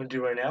 so what I'm gonna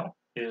do right now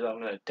is I'm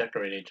gonna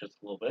decorate it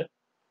just a little bit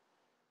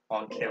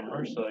on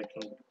camera so I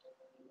can,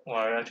 well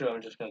actually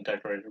I'm just gonna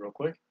decorate it real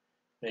quick.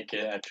 Make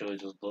it actually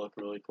just look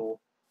really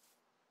cool.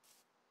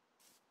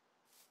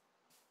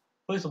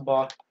 Place a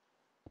block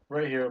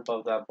right here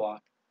above that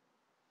block.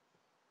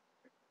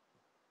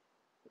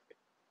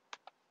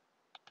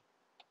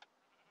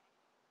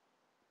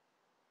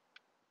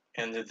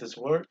 And if this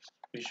works,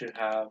 we should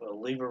have a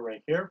lever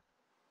right here.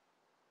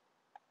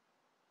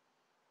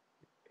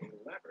 A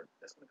lever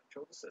that's going to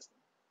control the system.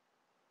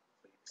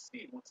 So you can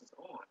see once it's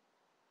on.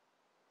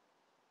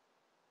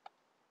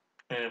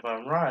 And if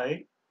I'm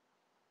right,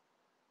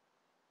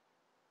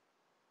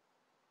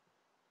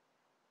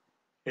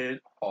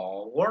 it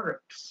all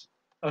works.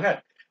 Okay,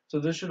 so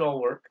this should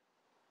all work.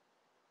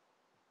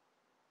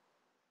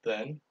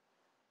 Then,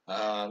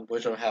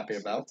 which I'm happy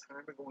about. The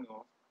timer going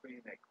off,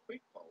 creating that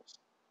quick pulse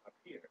up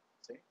here.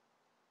 See?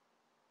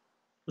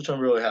 Which I'm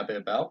really happy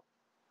about.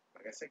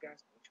 Like I said,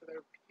 guys, make sure that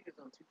repeat is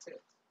on 2 ticks.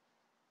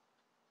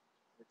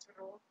 The turn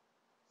it off,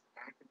 it's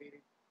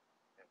activated,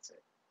 that's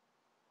it.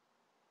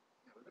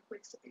 Now we're going to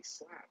place a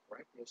slab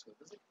right there so it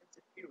doesn't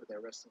interfere with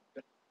that rest of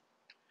the.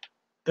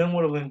 Then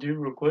what I'm going to do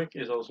real quick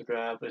is also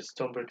grab a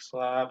stone brick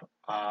slab,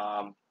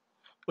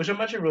 which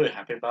I'm actually really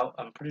happy about.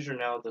 I'm pretty sure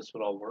now this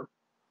would all work.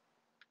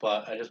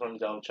 But I just want to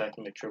double check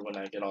and make sure when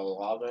I get all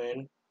the lava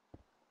in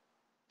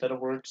that it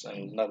works,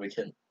 and that we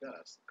can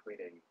Dust to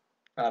create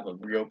have a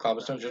real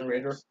cobblestone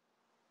generator.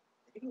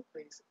 Then you're going to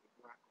place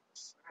a block on the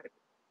side of it.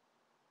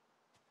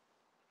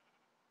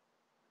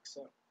 Like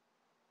so.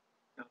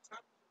 Now, on top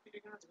of the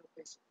repeater, guys, you're going to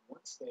place 1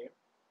 stair.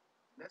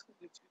 And that's going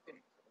to do 2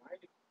 things.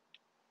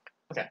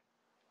 Okay.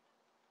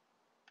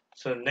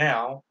 So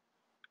now,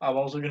 I'm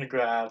also going to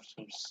grab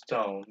some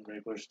stone,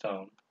 regular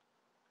stone.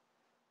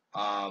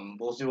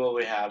 We'll see what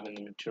we have in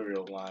the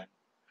material line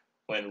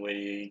when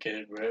we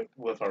get rid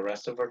with our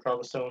rest of our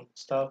cobblestone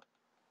stuff.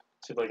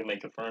 See if I can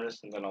make a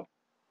furnace, and then I'll,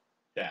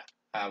 yeah,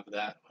 have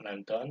that when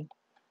I'm done.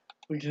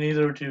 We can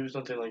either do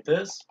something like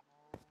this,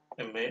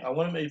 and I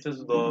want to make this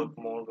look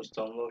more of a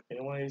stone look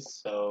anyways,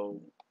 so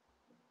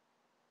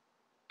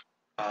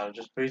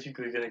just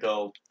basically gonna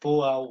go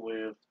full out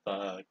with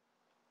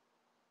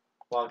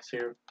blocks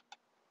here.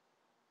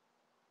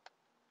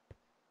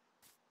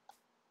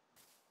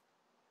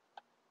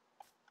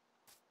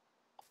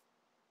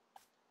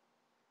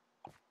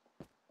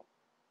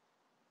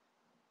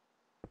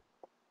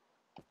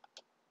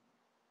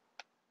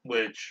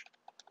 Which,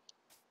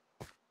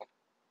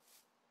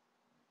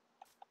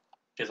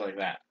 is like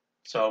that.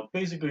 So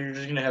basically, you're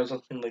just gonna have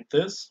something like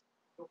this.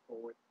 Go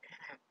forward and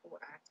have full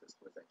access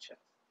towards that chest.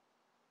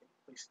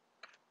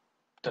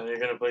 Then you're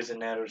gonna place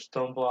another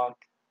stone block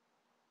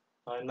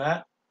on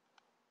that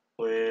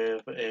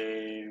with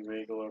a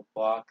regular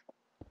block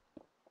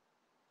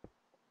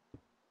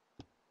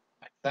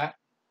like that.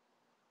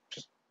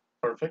 Just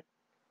perfect.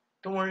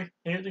 Don't worry,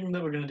 anything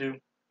that we're gonna do,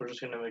 we're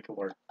just gonna make it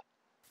work.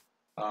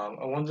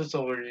 I want this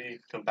over you can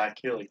come back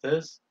here like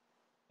this,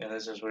 and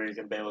this is where you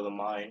can be able to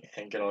mine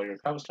and get all your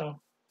cobblestone.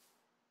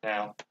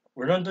 Now,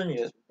 we're not done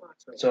yet,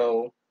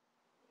 so...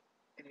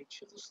 And a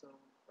chisel stone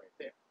right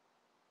there.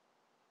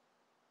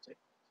 So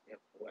you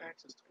have full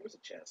access towards the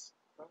chest.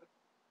 And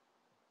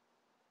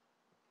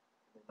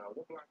then now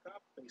we'll block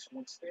up, place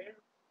one stair.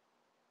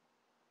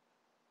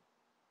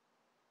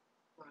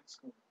 Block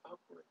stone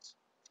upwards.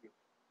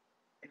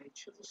 And a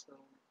chisel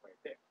stone right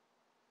there.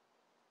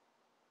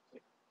 So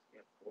you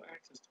have full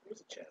access towards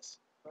the chest,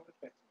 not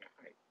affecting your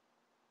height.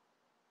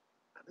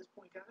 At this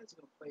point, guys,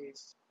 you're going to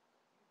place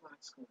block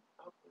stone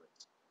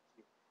upwards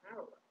to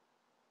parallel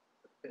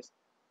to the piston.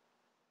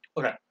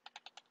 Okay.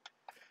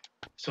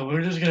 So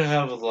we're just gonna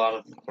have a lot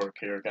of work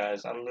here,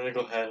 guys. I'm gonna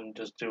go ahead and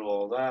just do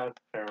all that.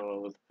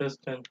 Parallel with the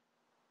piston.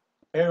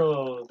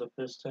 Parallel with the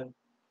piston.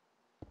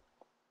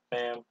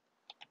 Bam.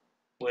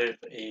 With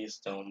a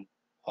stone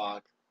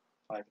block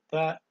like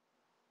that.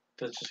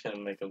 That's just gonna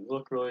make it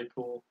look really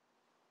cool.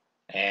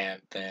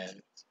 And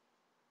then...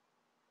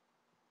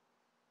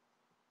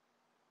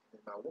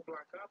 Now we'll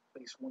block up,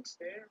 place one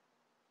stair,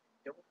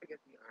 and don't forget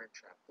the iron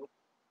trap.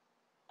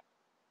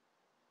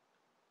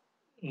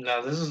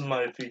 Now this is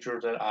my feature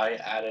that I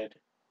added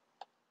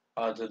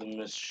to the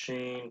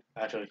machine.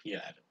 Actually, he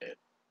added it,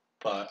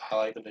 but I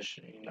like the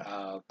machine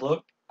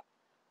look.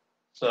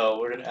 So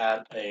we're gonna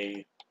add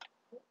a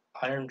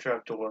iron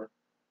trapdoor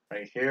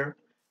right here.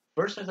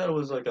 First I thought it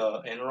was like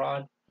a end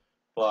rod,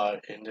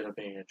 but it ended up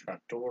being a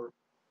trapdoor.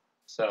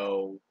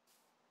 So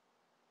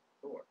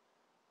door.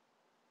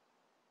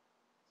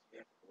 So you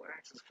have full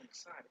access from the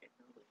side, and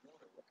now the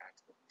water will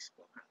accidentally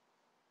spill out.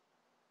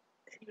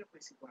 Then you're gonna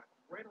place the block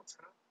right on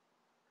top,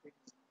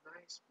 creating this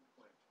nice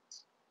beautiful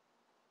entrance.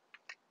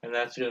 and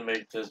that's gonna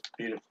make this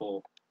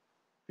beautiful,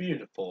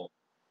 beautiful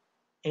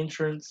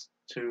entrance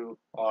to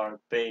our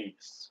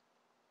base.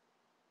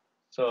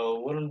 So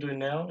what I'm doing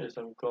now is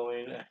I'm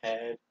going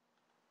ahead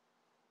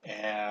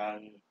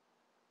and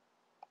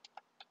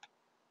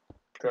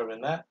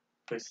grabbing that,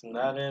 placing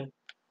that in,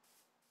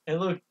 and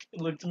look,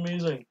 it looks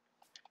amazing.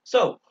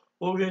 So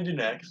what we're gonna do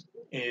next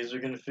is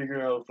we're gonna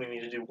figure out if we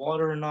need to do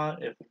water or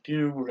not. If we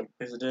do, we're gonna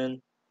place it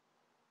in.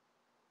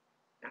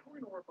 Now we're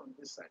gonna work on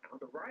this side. Now on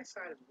the right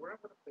side is where I'm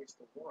gonna place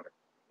the water.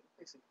 I'm gonna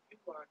place a few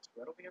blocks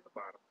right over here on the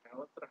bottom,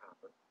 parallel to the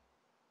hopper,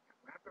 and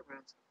wrap it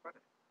around to the front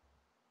end.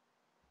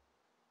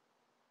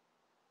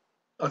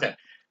 Okay,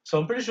 so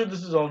I'm pretty sure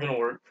this is all gonna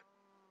work,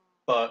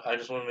 but I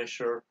just want to make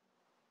sure.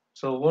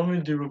 So what I'm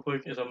gonna do real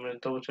quick is I'm gonna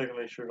double check and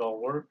make sure it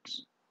all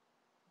works.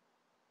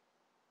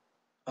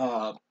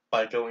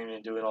 By going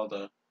and doing all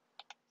the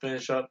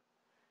finish up,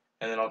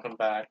 and then I'll come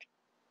back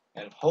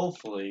and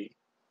hopefully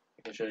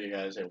I can show you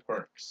guys it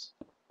works.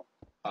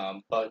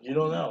 But you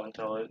don't know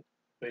until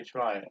we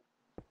try it.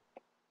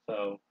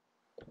 So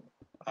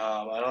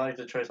I don't like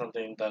to try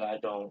something that I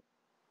don't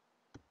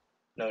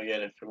know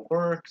yet if it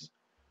works.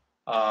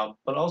 But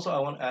also I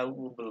want to add a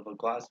little bit of a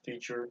glass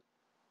feature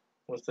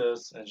with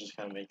this and just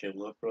kind of make it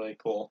look really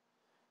cool.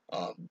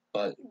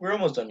 But we're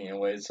almost done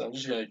anyway, so I'm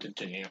just going to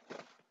continue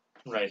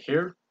right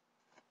here.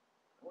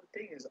 One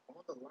thing is,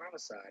 on the lava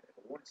side and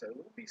the water side,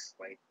 there will be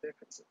slight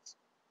differences.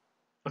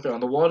 Okay, on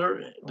the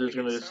water, there's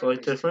going to be a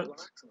slight difference.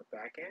 Blocks on the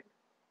back end.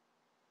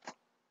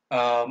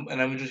 And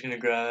I'm just going to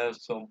grab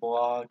some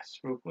blocks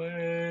real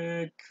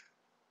quick.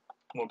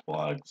 More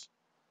blocks.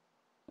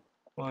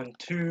 1,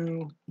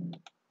 2. And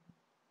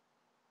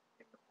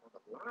on the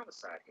lava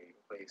side here, you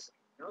place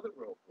another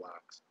row of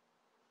blocks.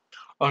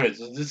 Okay,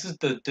 so this is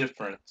the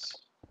difference.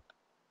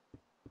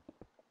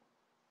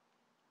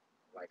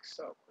 Like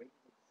so, creating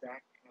the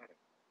exact pattern.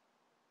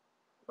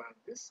 But on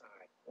this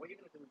side, all you're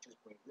going to do is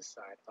just bring this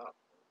side up.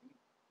 Leave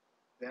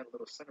that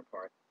little center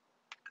part.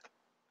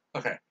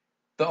 Okay.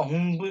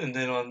 And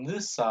then on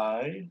this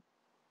side,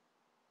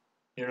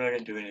 you're not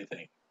going to do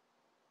anything.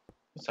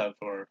 Except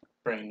for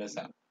bringing this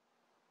up.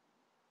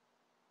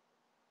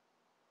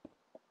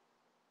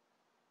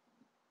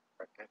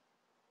 Okay.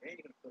 And you're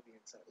going to fill the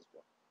inside as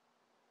well.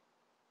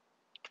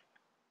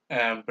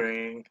 And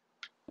bring,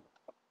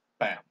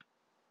 bam.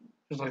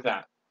 Just like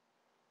that.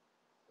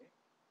 Okay.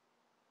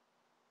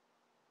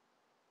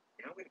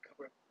 Now we're going to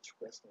cover up this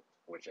rest of the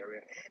porch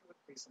area and we're going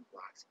to place some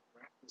blocks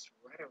and wrap this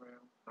right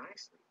around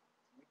nicely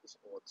to make this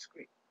all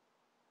discreet.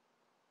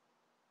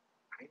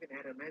 I even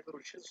added a nice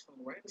little chisel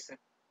stone right in the center.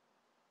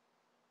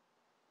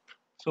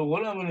 So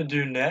what I'm going to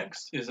do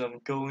next is I'm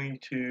going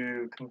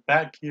to come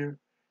back here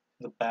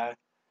to the back.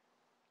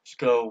 Just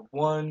go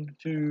 1,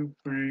 2,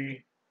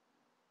 3.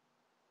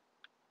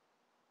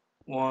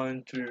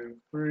 1, 2,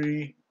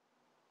 3.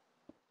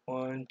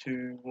 1,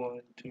 2,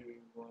 1, 2,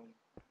 1.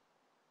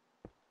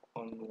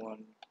 1, 1.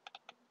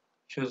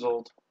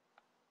 chiseled.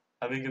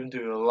 I've been given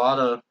to a lot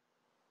of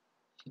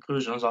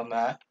conclusions on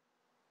that.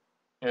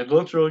 It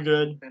looks really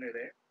good. Center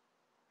there,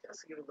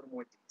 just to give a little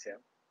more detail.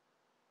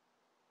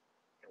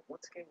 And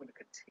once again, we're going to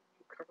continue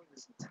covering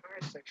this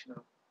entire section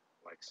up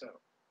like so.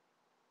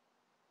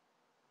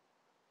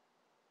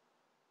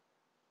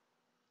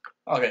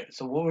 Okay,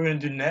 so what we're going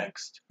to do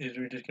next is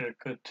we're just going to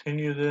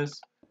continue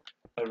this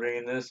by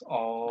bringing this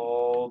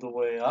all the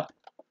way up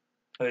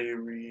until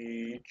you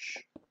reach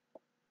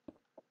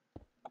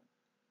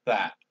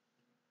that.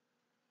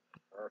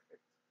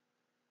 Perfect.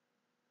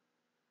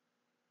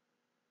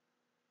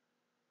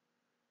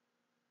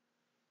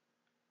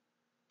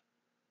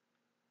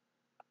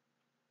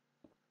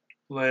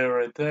 Layer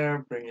right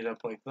there, bring it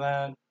up like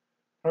that.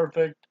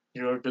 Perfect.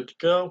 You are good to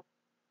go.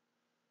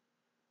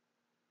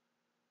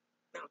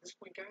 Now at this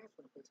point, guys,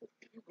 we're going to place a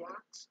few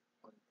blocks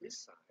on this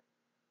side,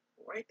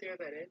 right there,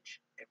 that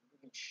edge, and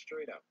moving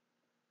straight up.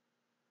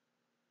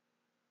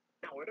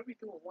 Now, whatever we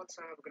do on one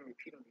side, we're going to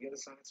repeat on the other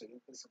side, so you'll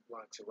put some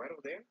blocks right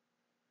over there,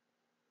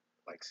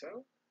 like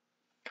so.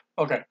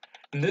 Okay,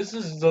 and this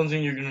is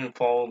something you're going to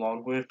follow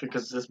along with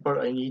because this part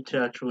I need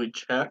to actually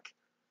check.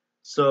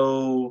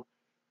 So,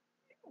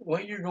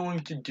 what you're going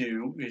to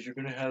do is you're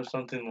going to have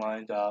something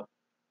lined up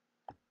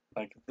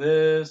like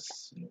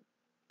this,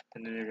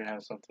 and then you're going to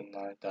have something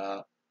lined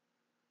up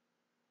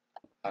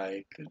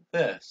like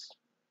this.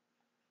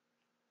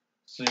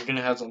 So you're going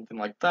to have something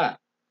like that.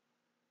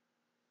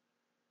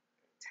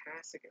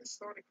 Fantastic. And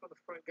starting from the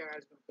front, guys,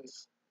 we're going to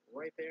place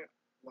right there,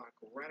 block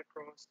right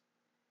across,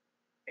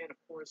 and of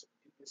course,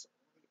 do this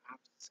on the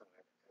opposite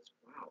side as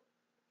well.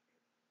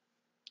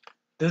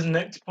 This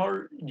next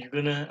part, you're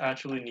going to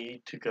actually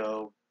need to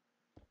go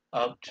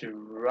up to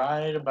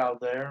right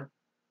about there,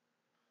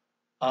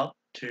 up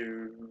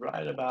to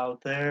right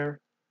about there,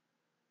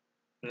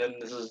 and then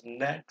this is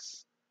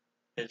next.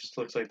 It just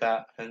looks like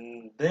that,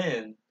 and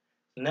then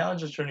now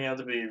it's just turning out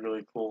to be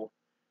really cool.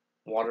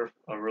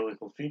 A really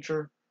cool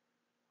feature.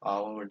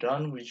 When we're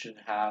done, we should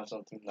have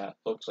something that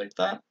looks like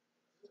that.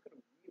 This is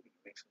going to really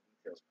make some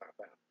details pop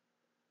out.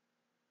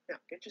 Now,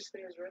 get your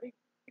stairs ready.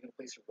 You're going to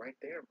place it right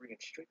there and bring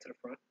it straight to the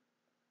front.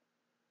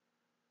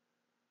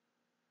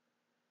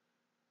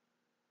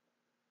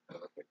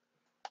 Perfect.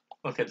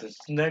 Okay, this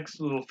next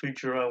little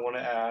feature I want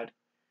to add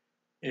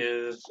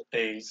is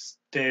a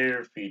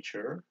stair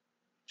feature,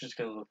 which is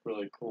going to look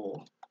really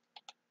cool.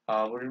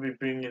 We're going to be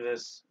bringing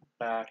this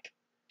back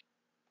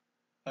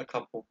a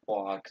couple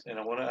blocks, and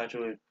I want to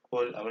actually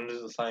I'm going to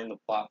design the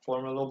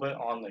platform a little bit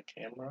on the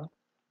camera.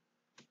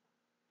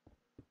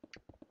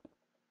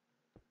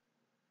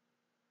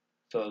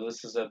 So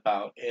this is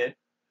about it,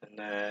 and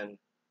then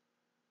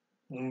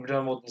when we're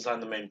done, we'll design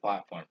the main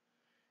platform.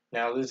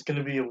 Now this is going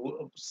to be a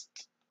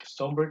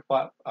stone brick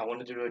platform. I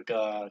want to do like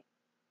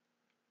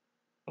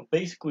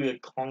basically a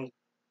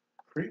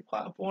concrete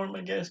platform,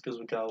 I guess, because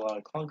we got a lot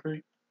of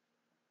concrete.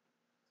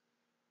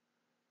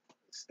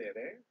 Stay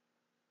there,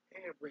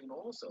 and bring it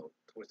also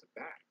towards the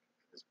back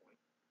at this point.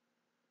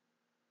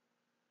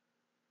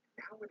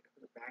 Now we're going to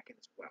put the back in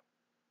as well.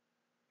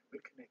 And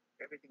we'll connect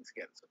everything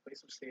together. So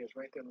place some stairs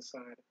right there on the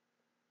side.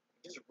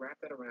 And just wrap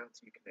that around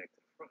so you connect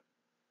to the front.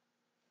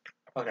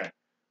 Okay,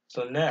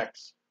 so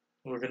next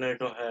we're going to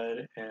go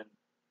ahead and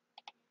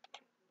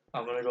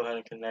I'm going to go ahead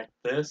and connect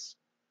this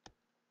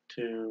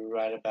to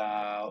right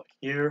about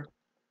here.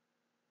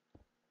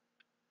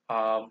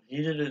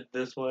 He did it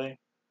this way,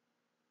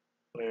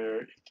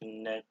 where it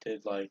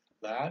connected like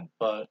that,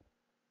 but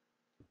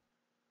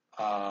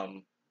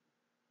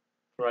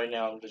right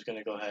now I'm just going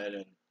to go ahead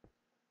and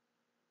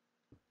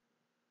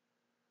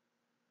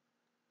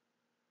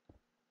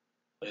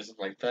place it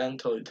like that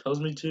until it tells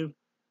me to.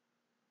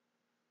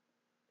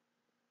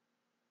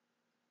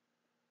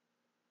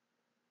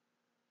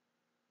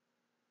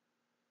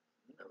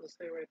 Let's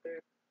stay right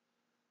there.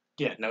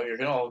 Yeah, no, you're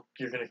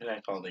gonna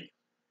connect all these.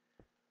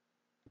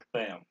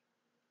 Bam.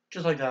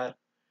 Just like that.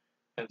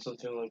 And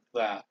something like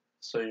that.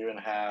 So you're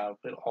gonna have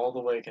it all the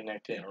way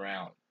connected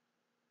around.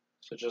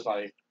 So just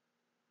like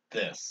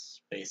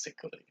this,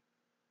 basically.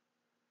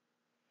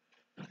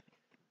 And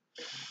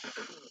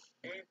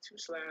two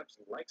slabs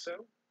like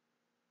so.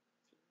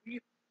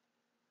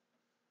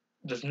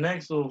 This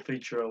next little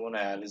feature I want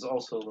to add is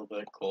also a little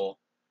bit cool.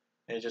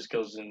 And it just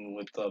goes in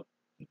with the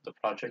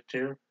project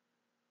here.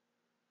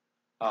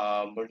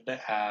 We're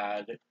gonna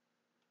add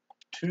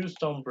 2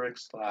 stone brick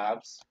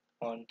slabs.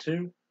 1,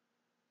 2.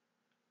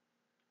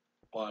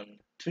 1,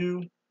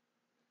 2.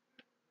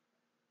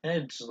 And I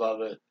just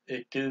love it.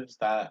 It gives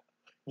that,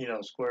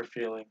 square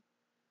feeling,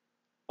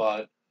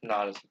 but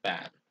not as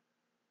bad.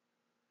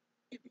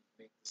 It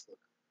make this look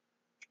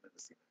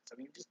tremendously nice. I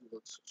mean, it just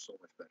looks so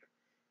much better.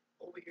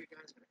 Over here,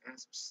 guys, I'm going to add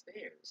some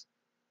stairs.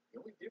 The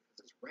only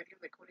difference is right here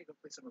in the corner, you're going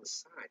to place them on the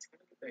sides.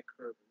 Kind of get that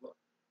curved look.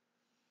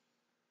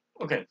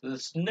 Okay,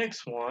 this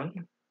next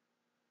one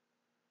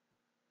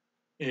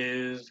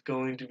is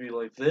going to be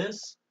like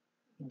this,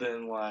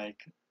 then like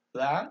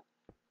that.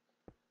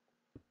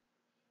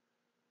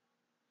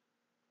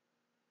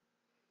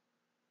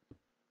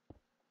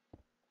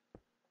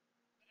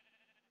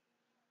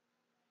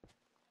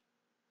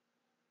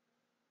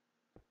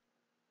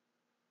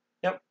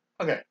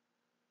 Okay,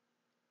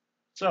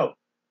 so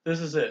this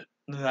is it.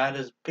 That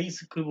is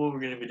basically what we're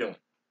going to be doing.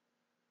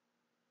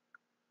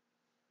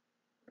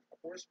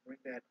 Of course, bring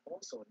that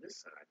also on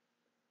this side.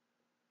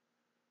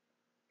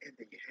 And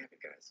there you have it,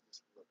 guys. It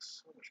just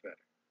looks so much better.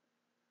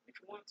 If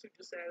you want to,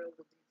 just add a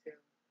little detail.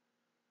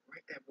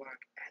 Write that block,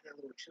 add that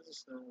little chisel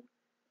stone,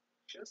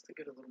 just to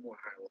get a little more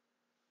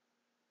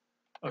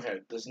highlight.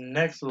 Okay, this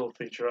next little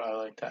feature I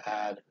like to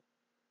add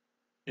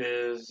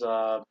is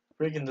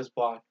breaking this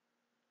block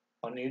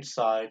on each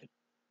side,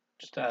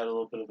 just to add a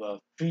little bit of a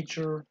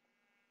feature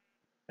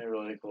and a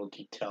really cool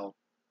detail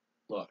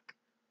look.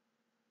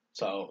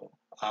 So,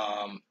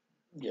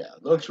 yeah,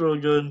 looks really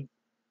good.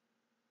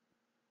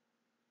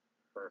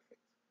 Perfect.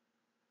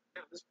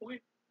 Now, at this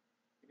point,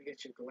 you're going to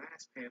get your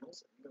glass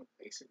panels, and you're going to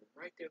place it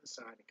right there on the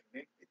side and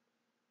connect it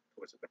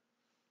towards the back.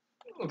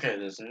 Okay,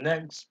 this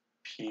next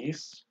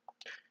piece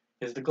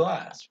is the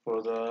glass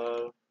for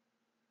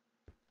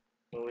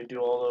when we do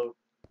all the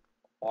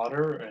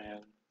water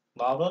and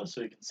lava,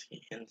 so you can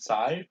see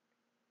inside,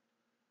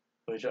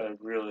 which I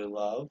really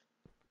love.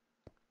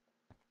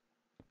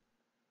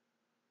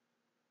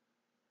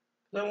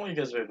 I want you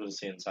guys to be able to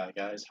see inside,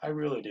 guys. I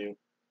really do.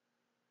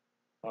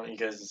 I want you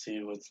guys to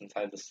see what's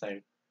inside this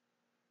thing.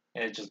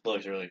 And it just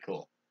looks really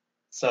cool.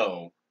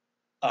 So,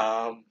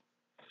 Of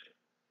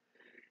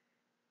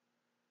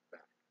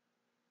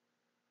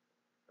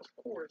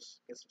course,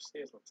 get some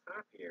stairs on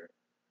top here,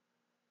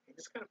 and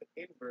just kind of an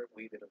invert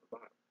weave it on the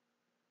bottom.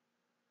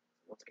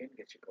 So once again,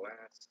 get your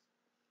glass.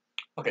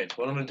 okay, so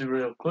what I'm going to do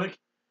real quick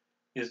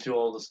is do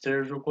all the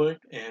stairs real quick,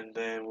 and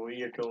then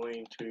we are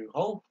going to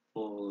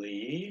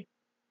hopefully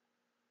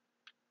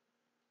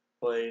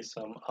play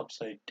some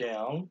upside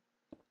down.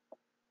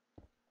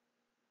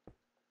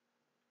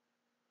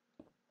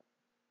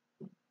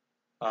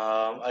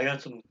 I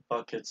got some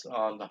buckets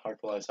on the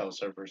Hardcore House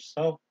server,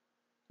 so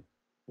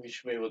we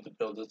should be able to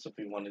build this if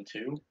we wanted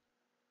to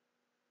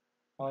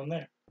on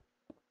there.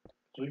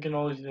 So we can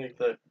always make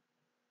the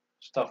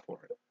stuff for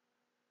it.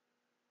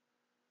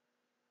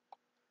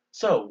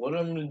 So what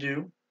I'm going to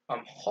do,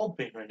 I'm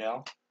hoping right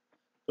now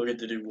we'll get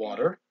to do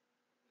water.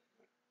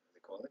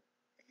 They call it.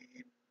 And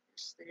your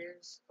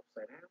stairs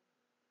upside down,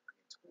 bring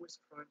it towards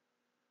the front.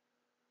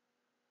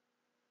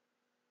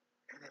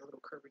 And that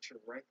little curvature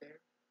right there.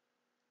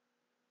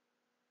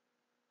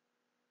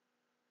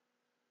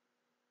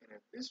 And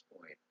at this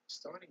point,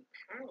 starting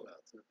parallel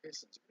to the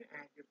pistons, you're going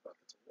to add your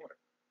buckets of water.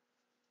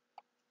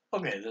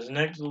 Okay, this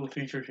next little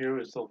feature here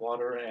is the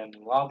water and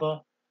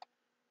lava.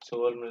 So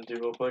what I'm going to do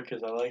real quick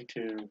is I like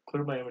to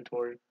clear my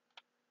inventory.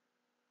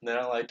 Then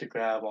I like to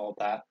grab all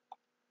that.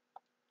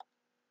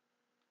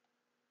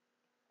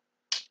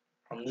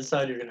 On this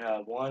side, you're going to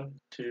have 1,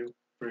 2,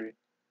 3,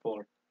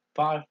 4,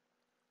 5.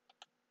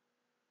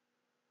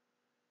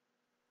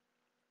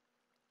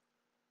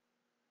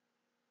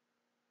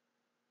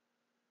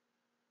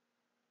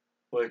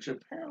 Which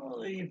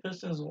apparently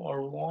pistons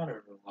are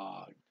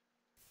waterlogged.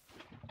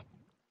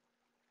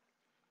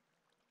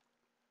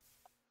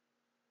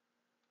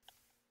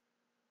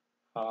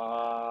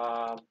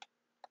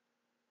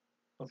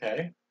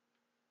 Okay.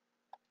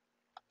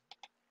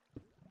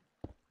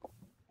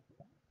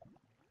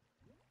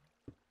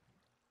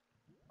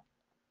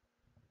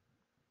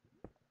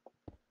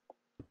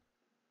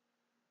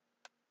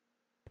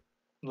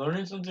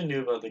 Learning something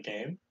new about the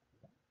game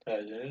that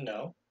I didn't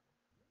know.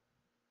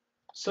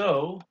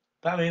 So,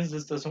 that means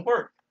this doesn't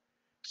work.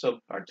 So,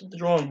 back to the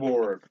drawing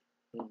board.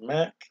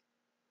 Mac.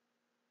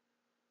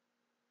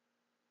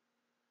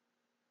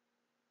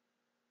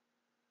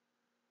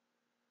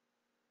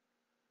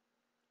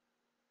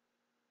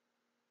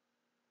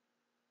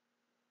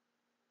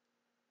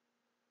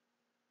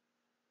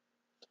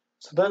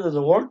 So that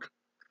doesn't work.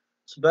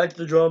 So back to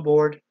the drawing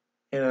board,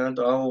 and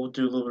I'll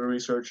do a little bit of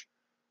research,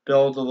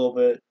 build a little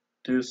bit,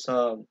 do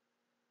some,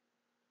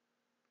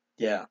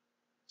 yeah,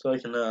 so I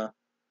can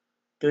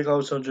get a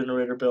cobblestone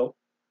generator built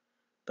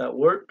that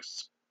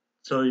works,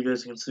 so you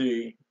guys can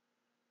see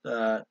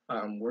that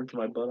I'm working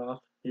my butt off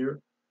here.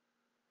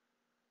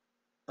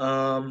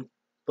 But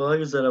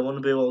like I said, I want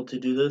to be able to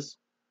do this.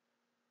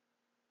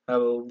 I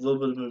have a little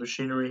bit of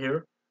machinery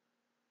here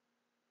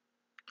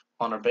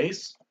on our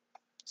base.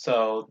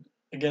 So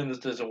again, this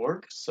doesn't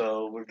work,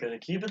 so we're gonna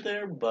keep it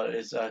there, but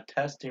it's a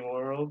testing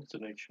world to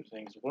make sure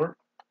things work.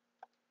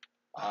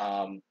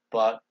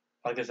 But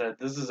like I said,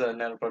 this is a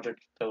nano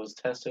project that was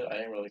tested. I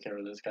didn't really care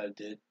what this guy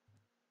did.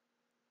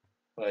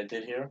 What I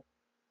did here,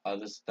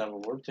 this never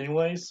worked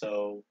anyway.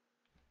 So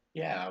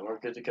yeah, we're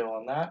good to go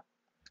on that.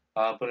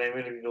 But I'm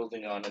going to be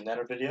building on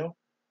another video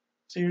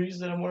series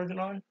that I'm working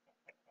on,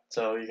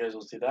 so you guys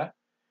will see that.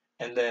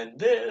 And then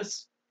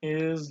this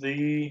is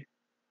the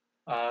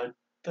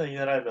thing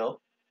that I built.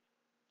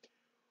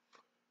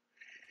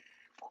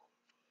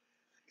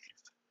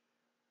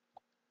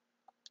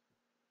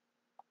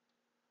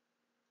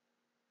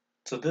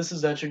 So this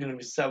is actually going to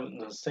be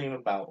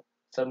about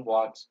 7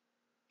 blocks,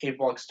 8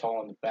 blocks tall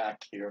on the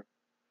back here,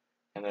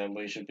 and then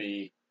we should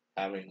be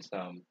having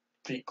some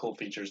cool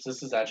features.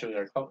 This is actually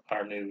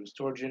our new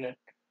storage unit.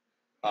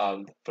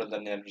 for the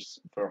ninjas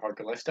for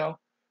hardcore lifestyle,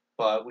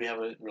 but we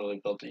haven't really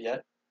built it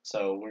yet.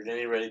 So we're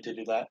getting ready to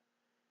do that.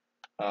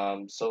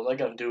 So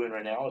like I'm doing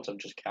right now is I'm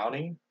just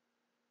counting.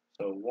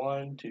 So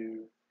 1,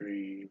 2,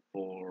 3,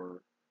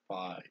 4,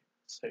 5,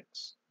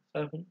 6,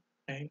 7,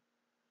 8,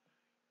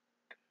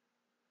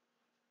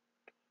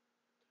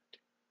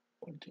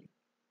 14,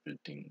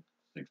 15,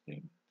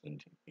 16, 17,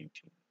 18.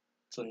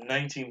 So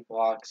 19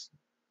 blocks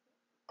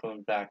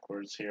going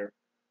backwards here.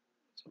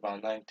 It's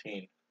about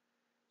 19.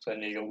 So I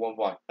need to go 1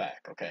 block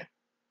back, okay.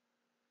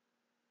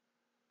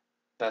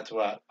 That's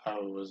what I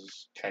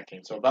was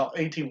checking. So about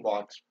 18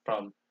 blocks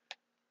from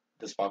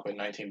this block with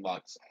 19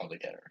 blocks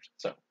altogether.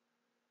 So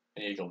I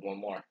need to go 1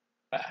 more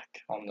back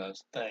on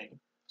this thing.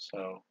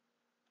 So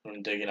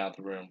I'm digging out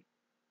the room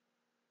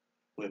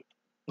with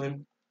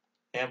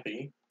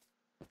Ampy,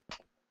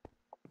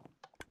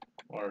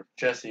 or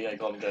Jesse. I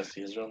call him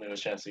Jesse. His real name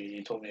is Jesse.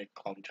 He told me to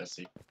call him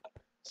Jesse.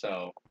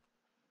 So,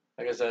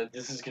 like I said,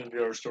 this is going to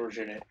be our storage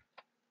unit.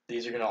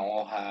 These are going to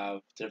all have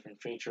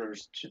different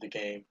features to the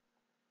game,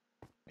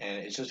 and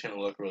it's just going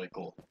to look really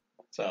cool.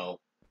 So,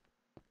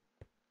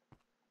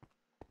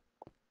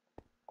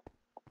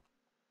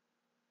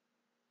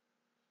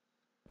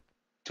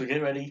 to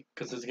get ready,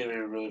 because this is going to be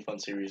a really fun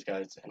series,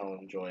 guys, and I'll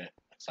enjoy it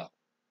myself.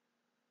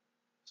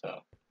 So,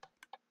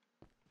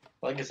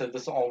 like I said,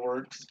 this all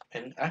works,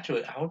 and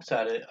actually, I looked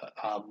at it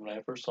when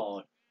I first saw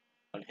it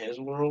on his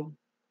world.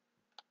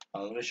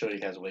 Let me show you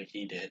guys what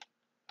he did.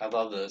 I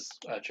love this,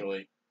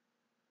 actually.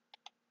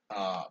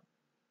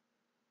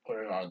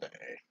 Where are they?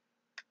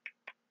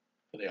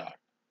 There they are.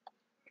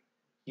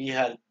 He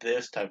had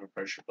this type of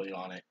pressure plate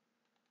on it,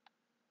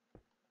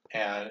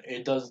 and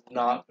it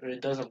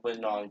doesn't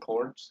blend on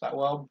cords that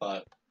well,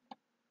 but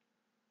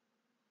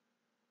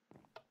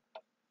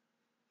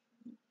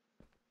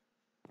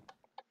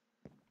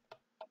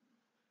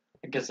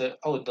I guess it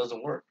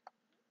doesn't work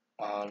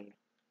on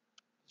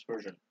this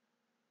version.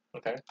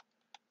 Okay,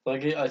 so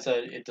like I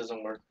said, it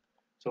doesn't work.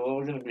 So what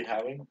we're gonna be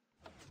having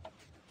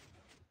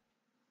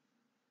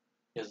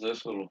is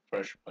this little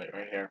pressure plate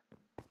right here.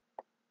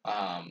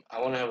 I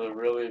want to have I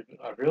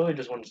really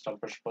just want to stump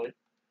pressure plate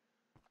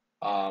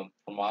for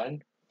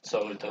mine,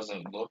 so it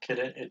doesn't look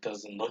hidden. It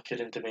doesn't look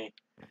hidden to me.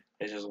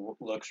 It just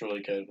looks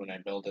really good when I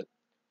build it.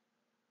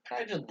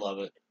 I just love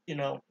it. You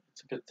know,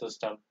 it's a good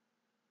system.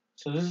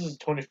 So this is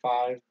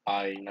 25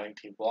 by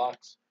 19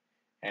 blocks,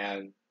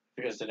 and if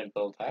you guys didn't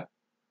build that,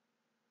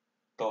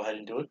 go ahead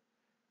and do it.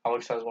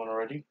 Alex has one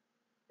already,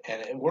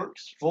 and it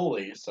works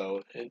fully,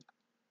 so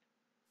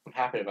I'm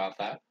happy about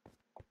that.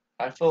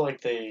 I feel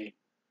like they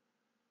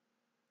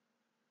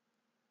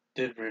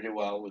did really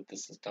well with the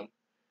system.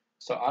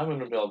 So I'm going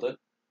to build it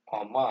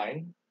on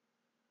mine,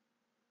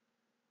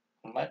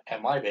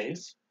 at my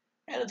base,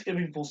 and it's going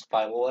to be full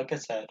survival, like I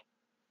said.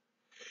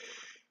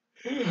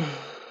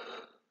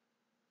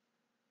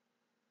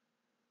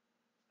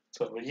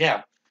 So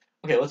yeah.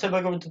 Okay, let's head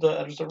back over to the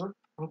other server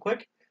real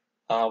quick.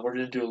 We're going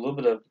to do a little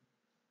bit of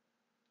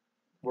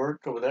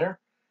work over there.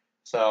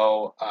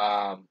 So,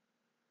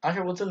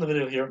 actually, what's in the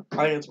video here?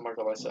 I get some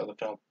Marco Lights out of the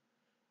film.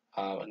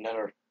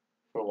 Never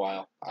for a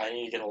while. I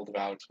need to get hold of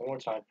Alex one more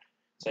time.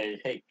 Say,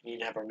 hey, you need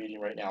to have our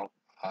meeting right now.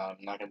 I'm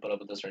not going to put up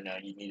with this right now.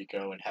 You need to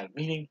go and have a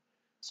meeting.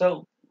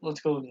 So,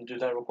 let's go and do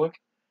that real quick.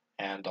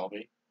 And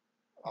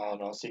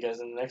I'll see you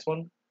guys in the next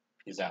one.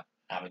 Peace out.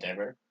 Have a day,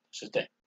 bear. TUSEDAY.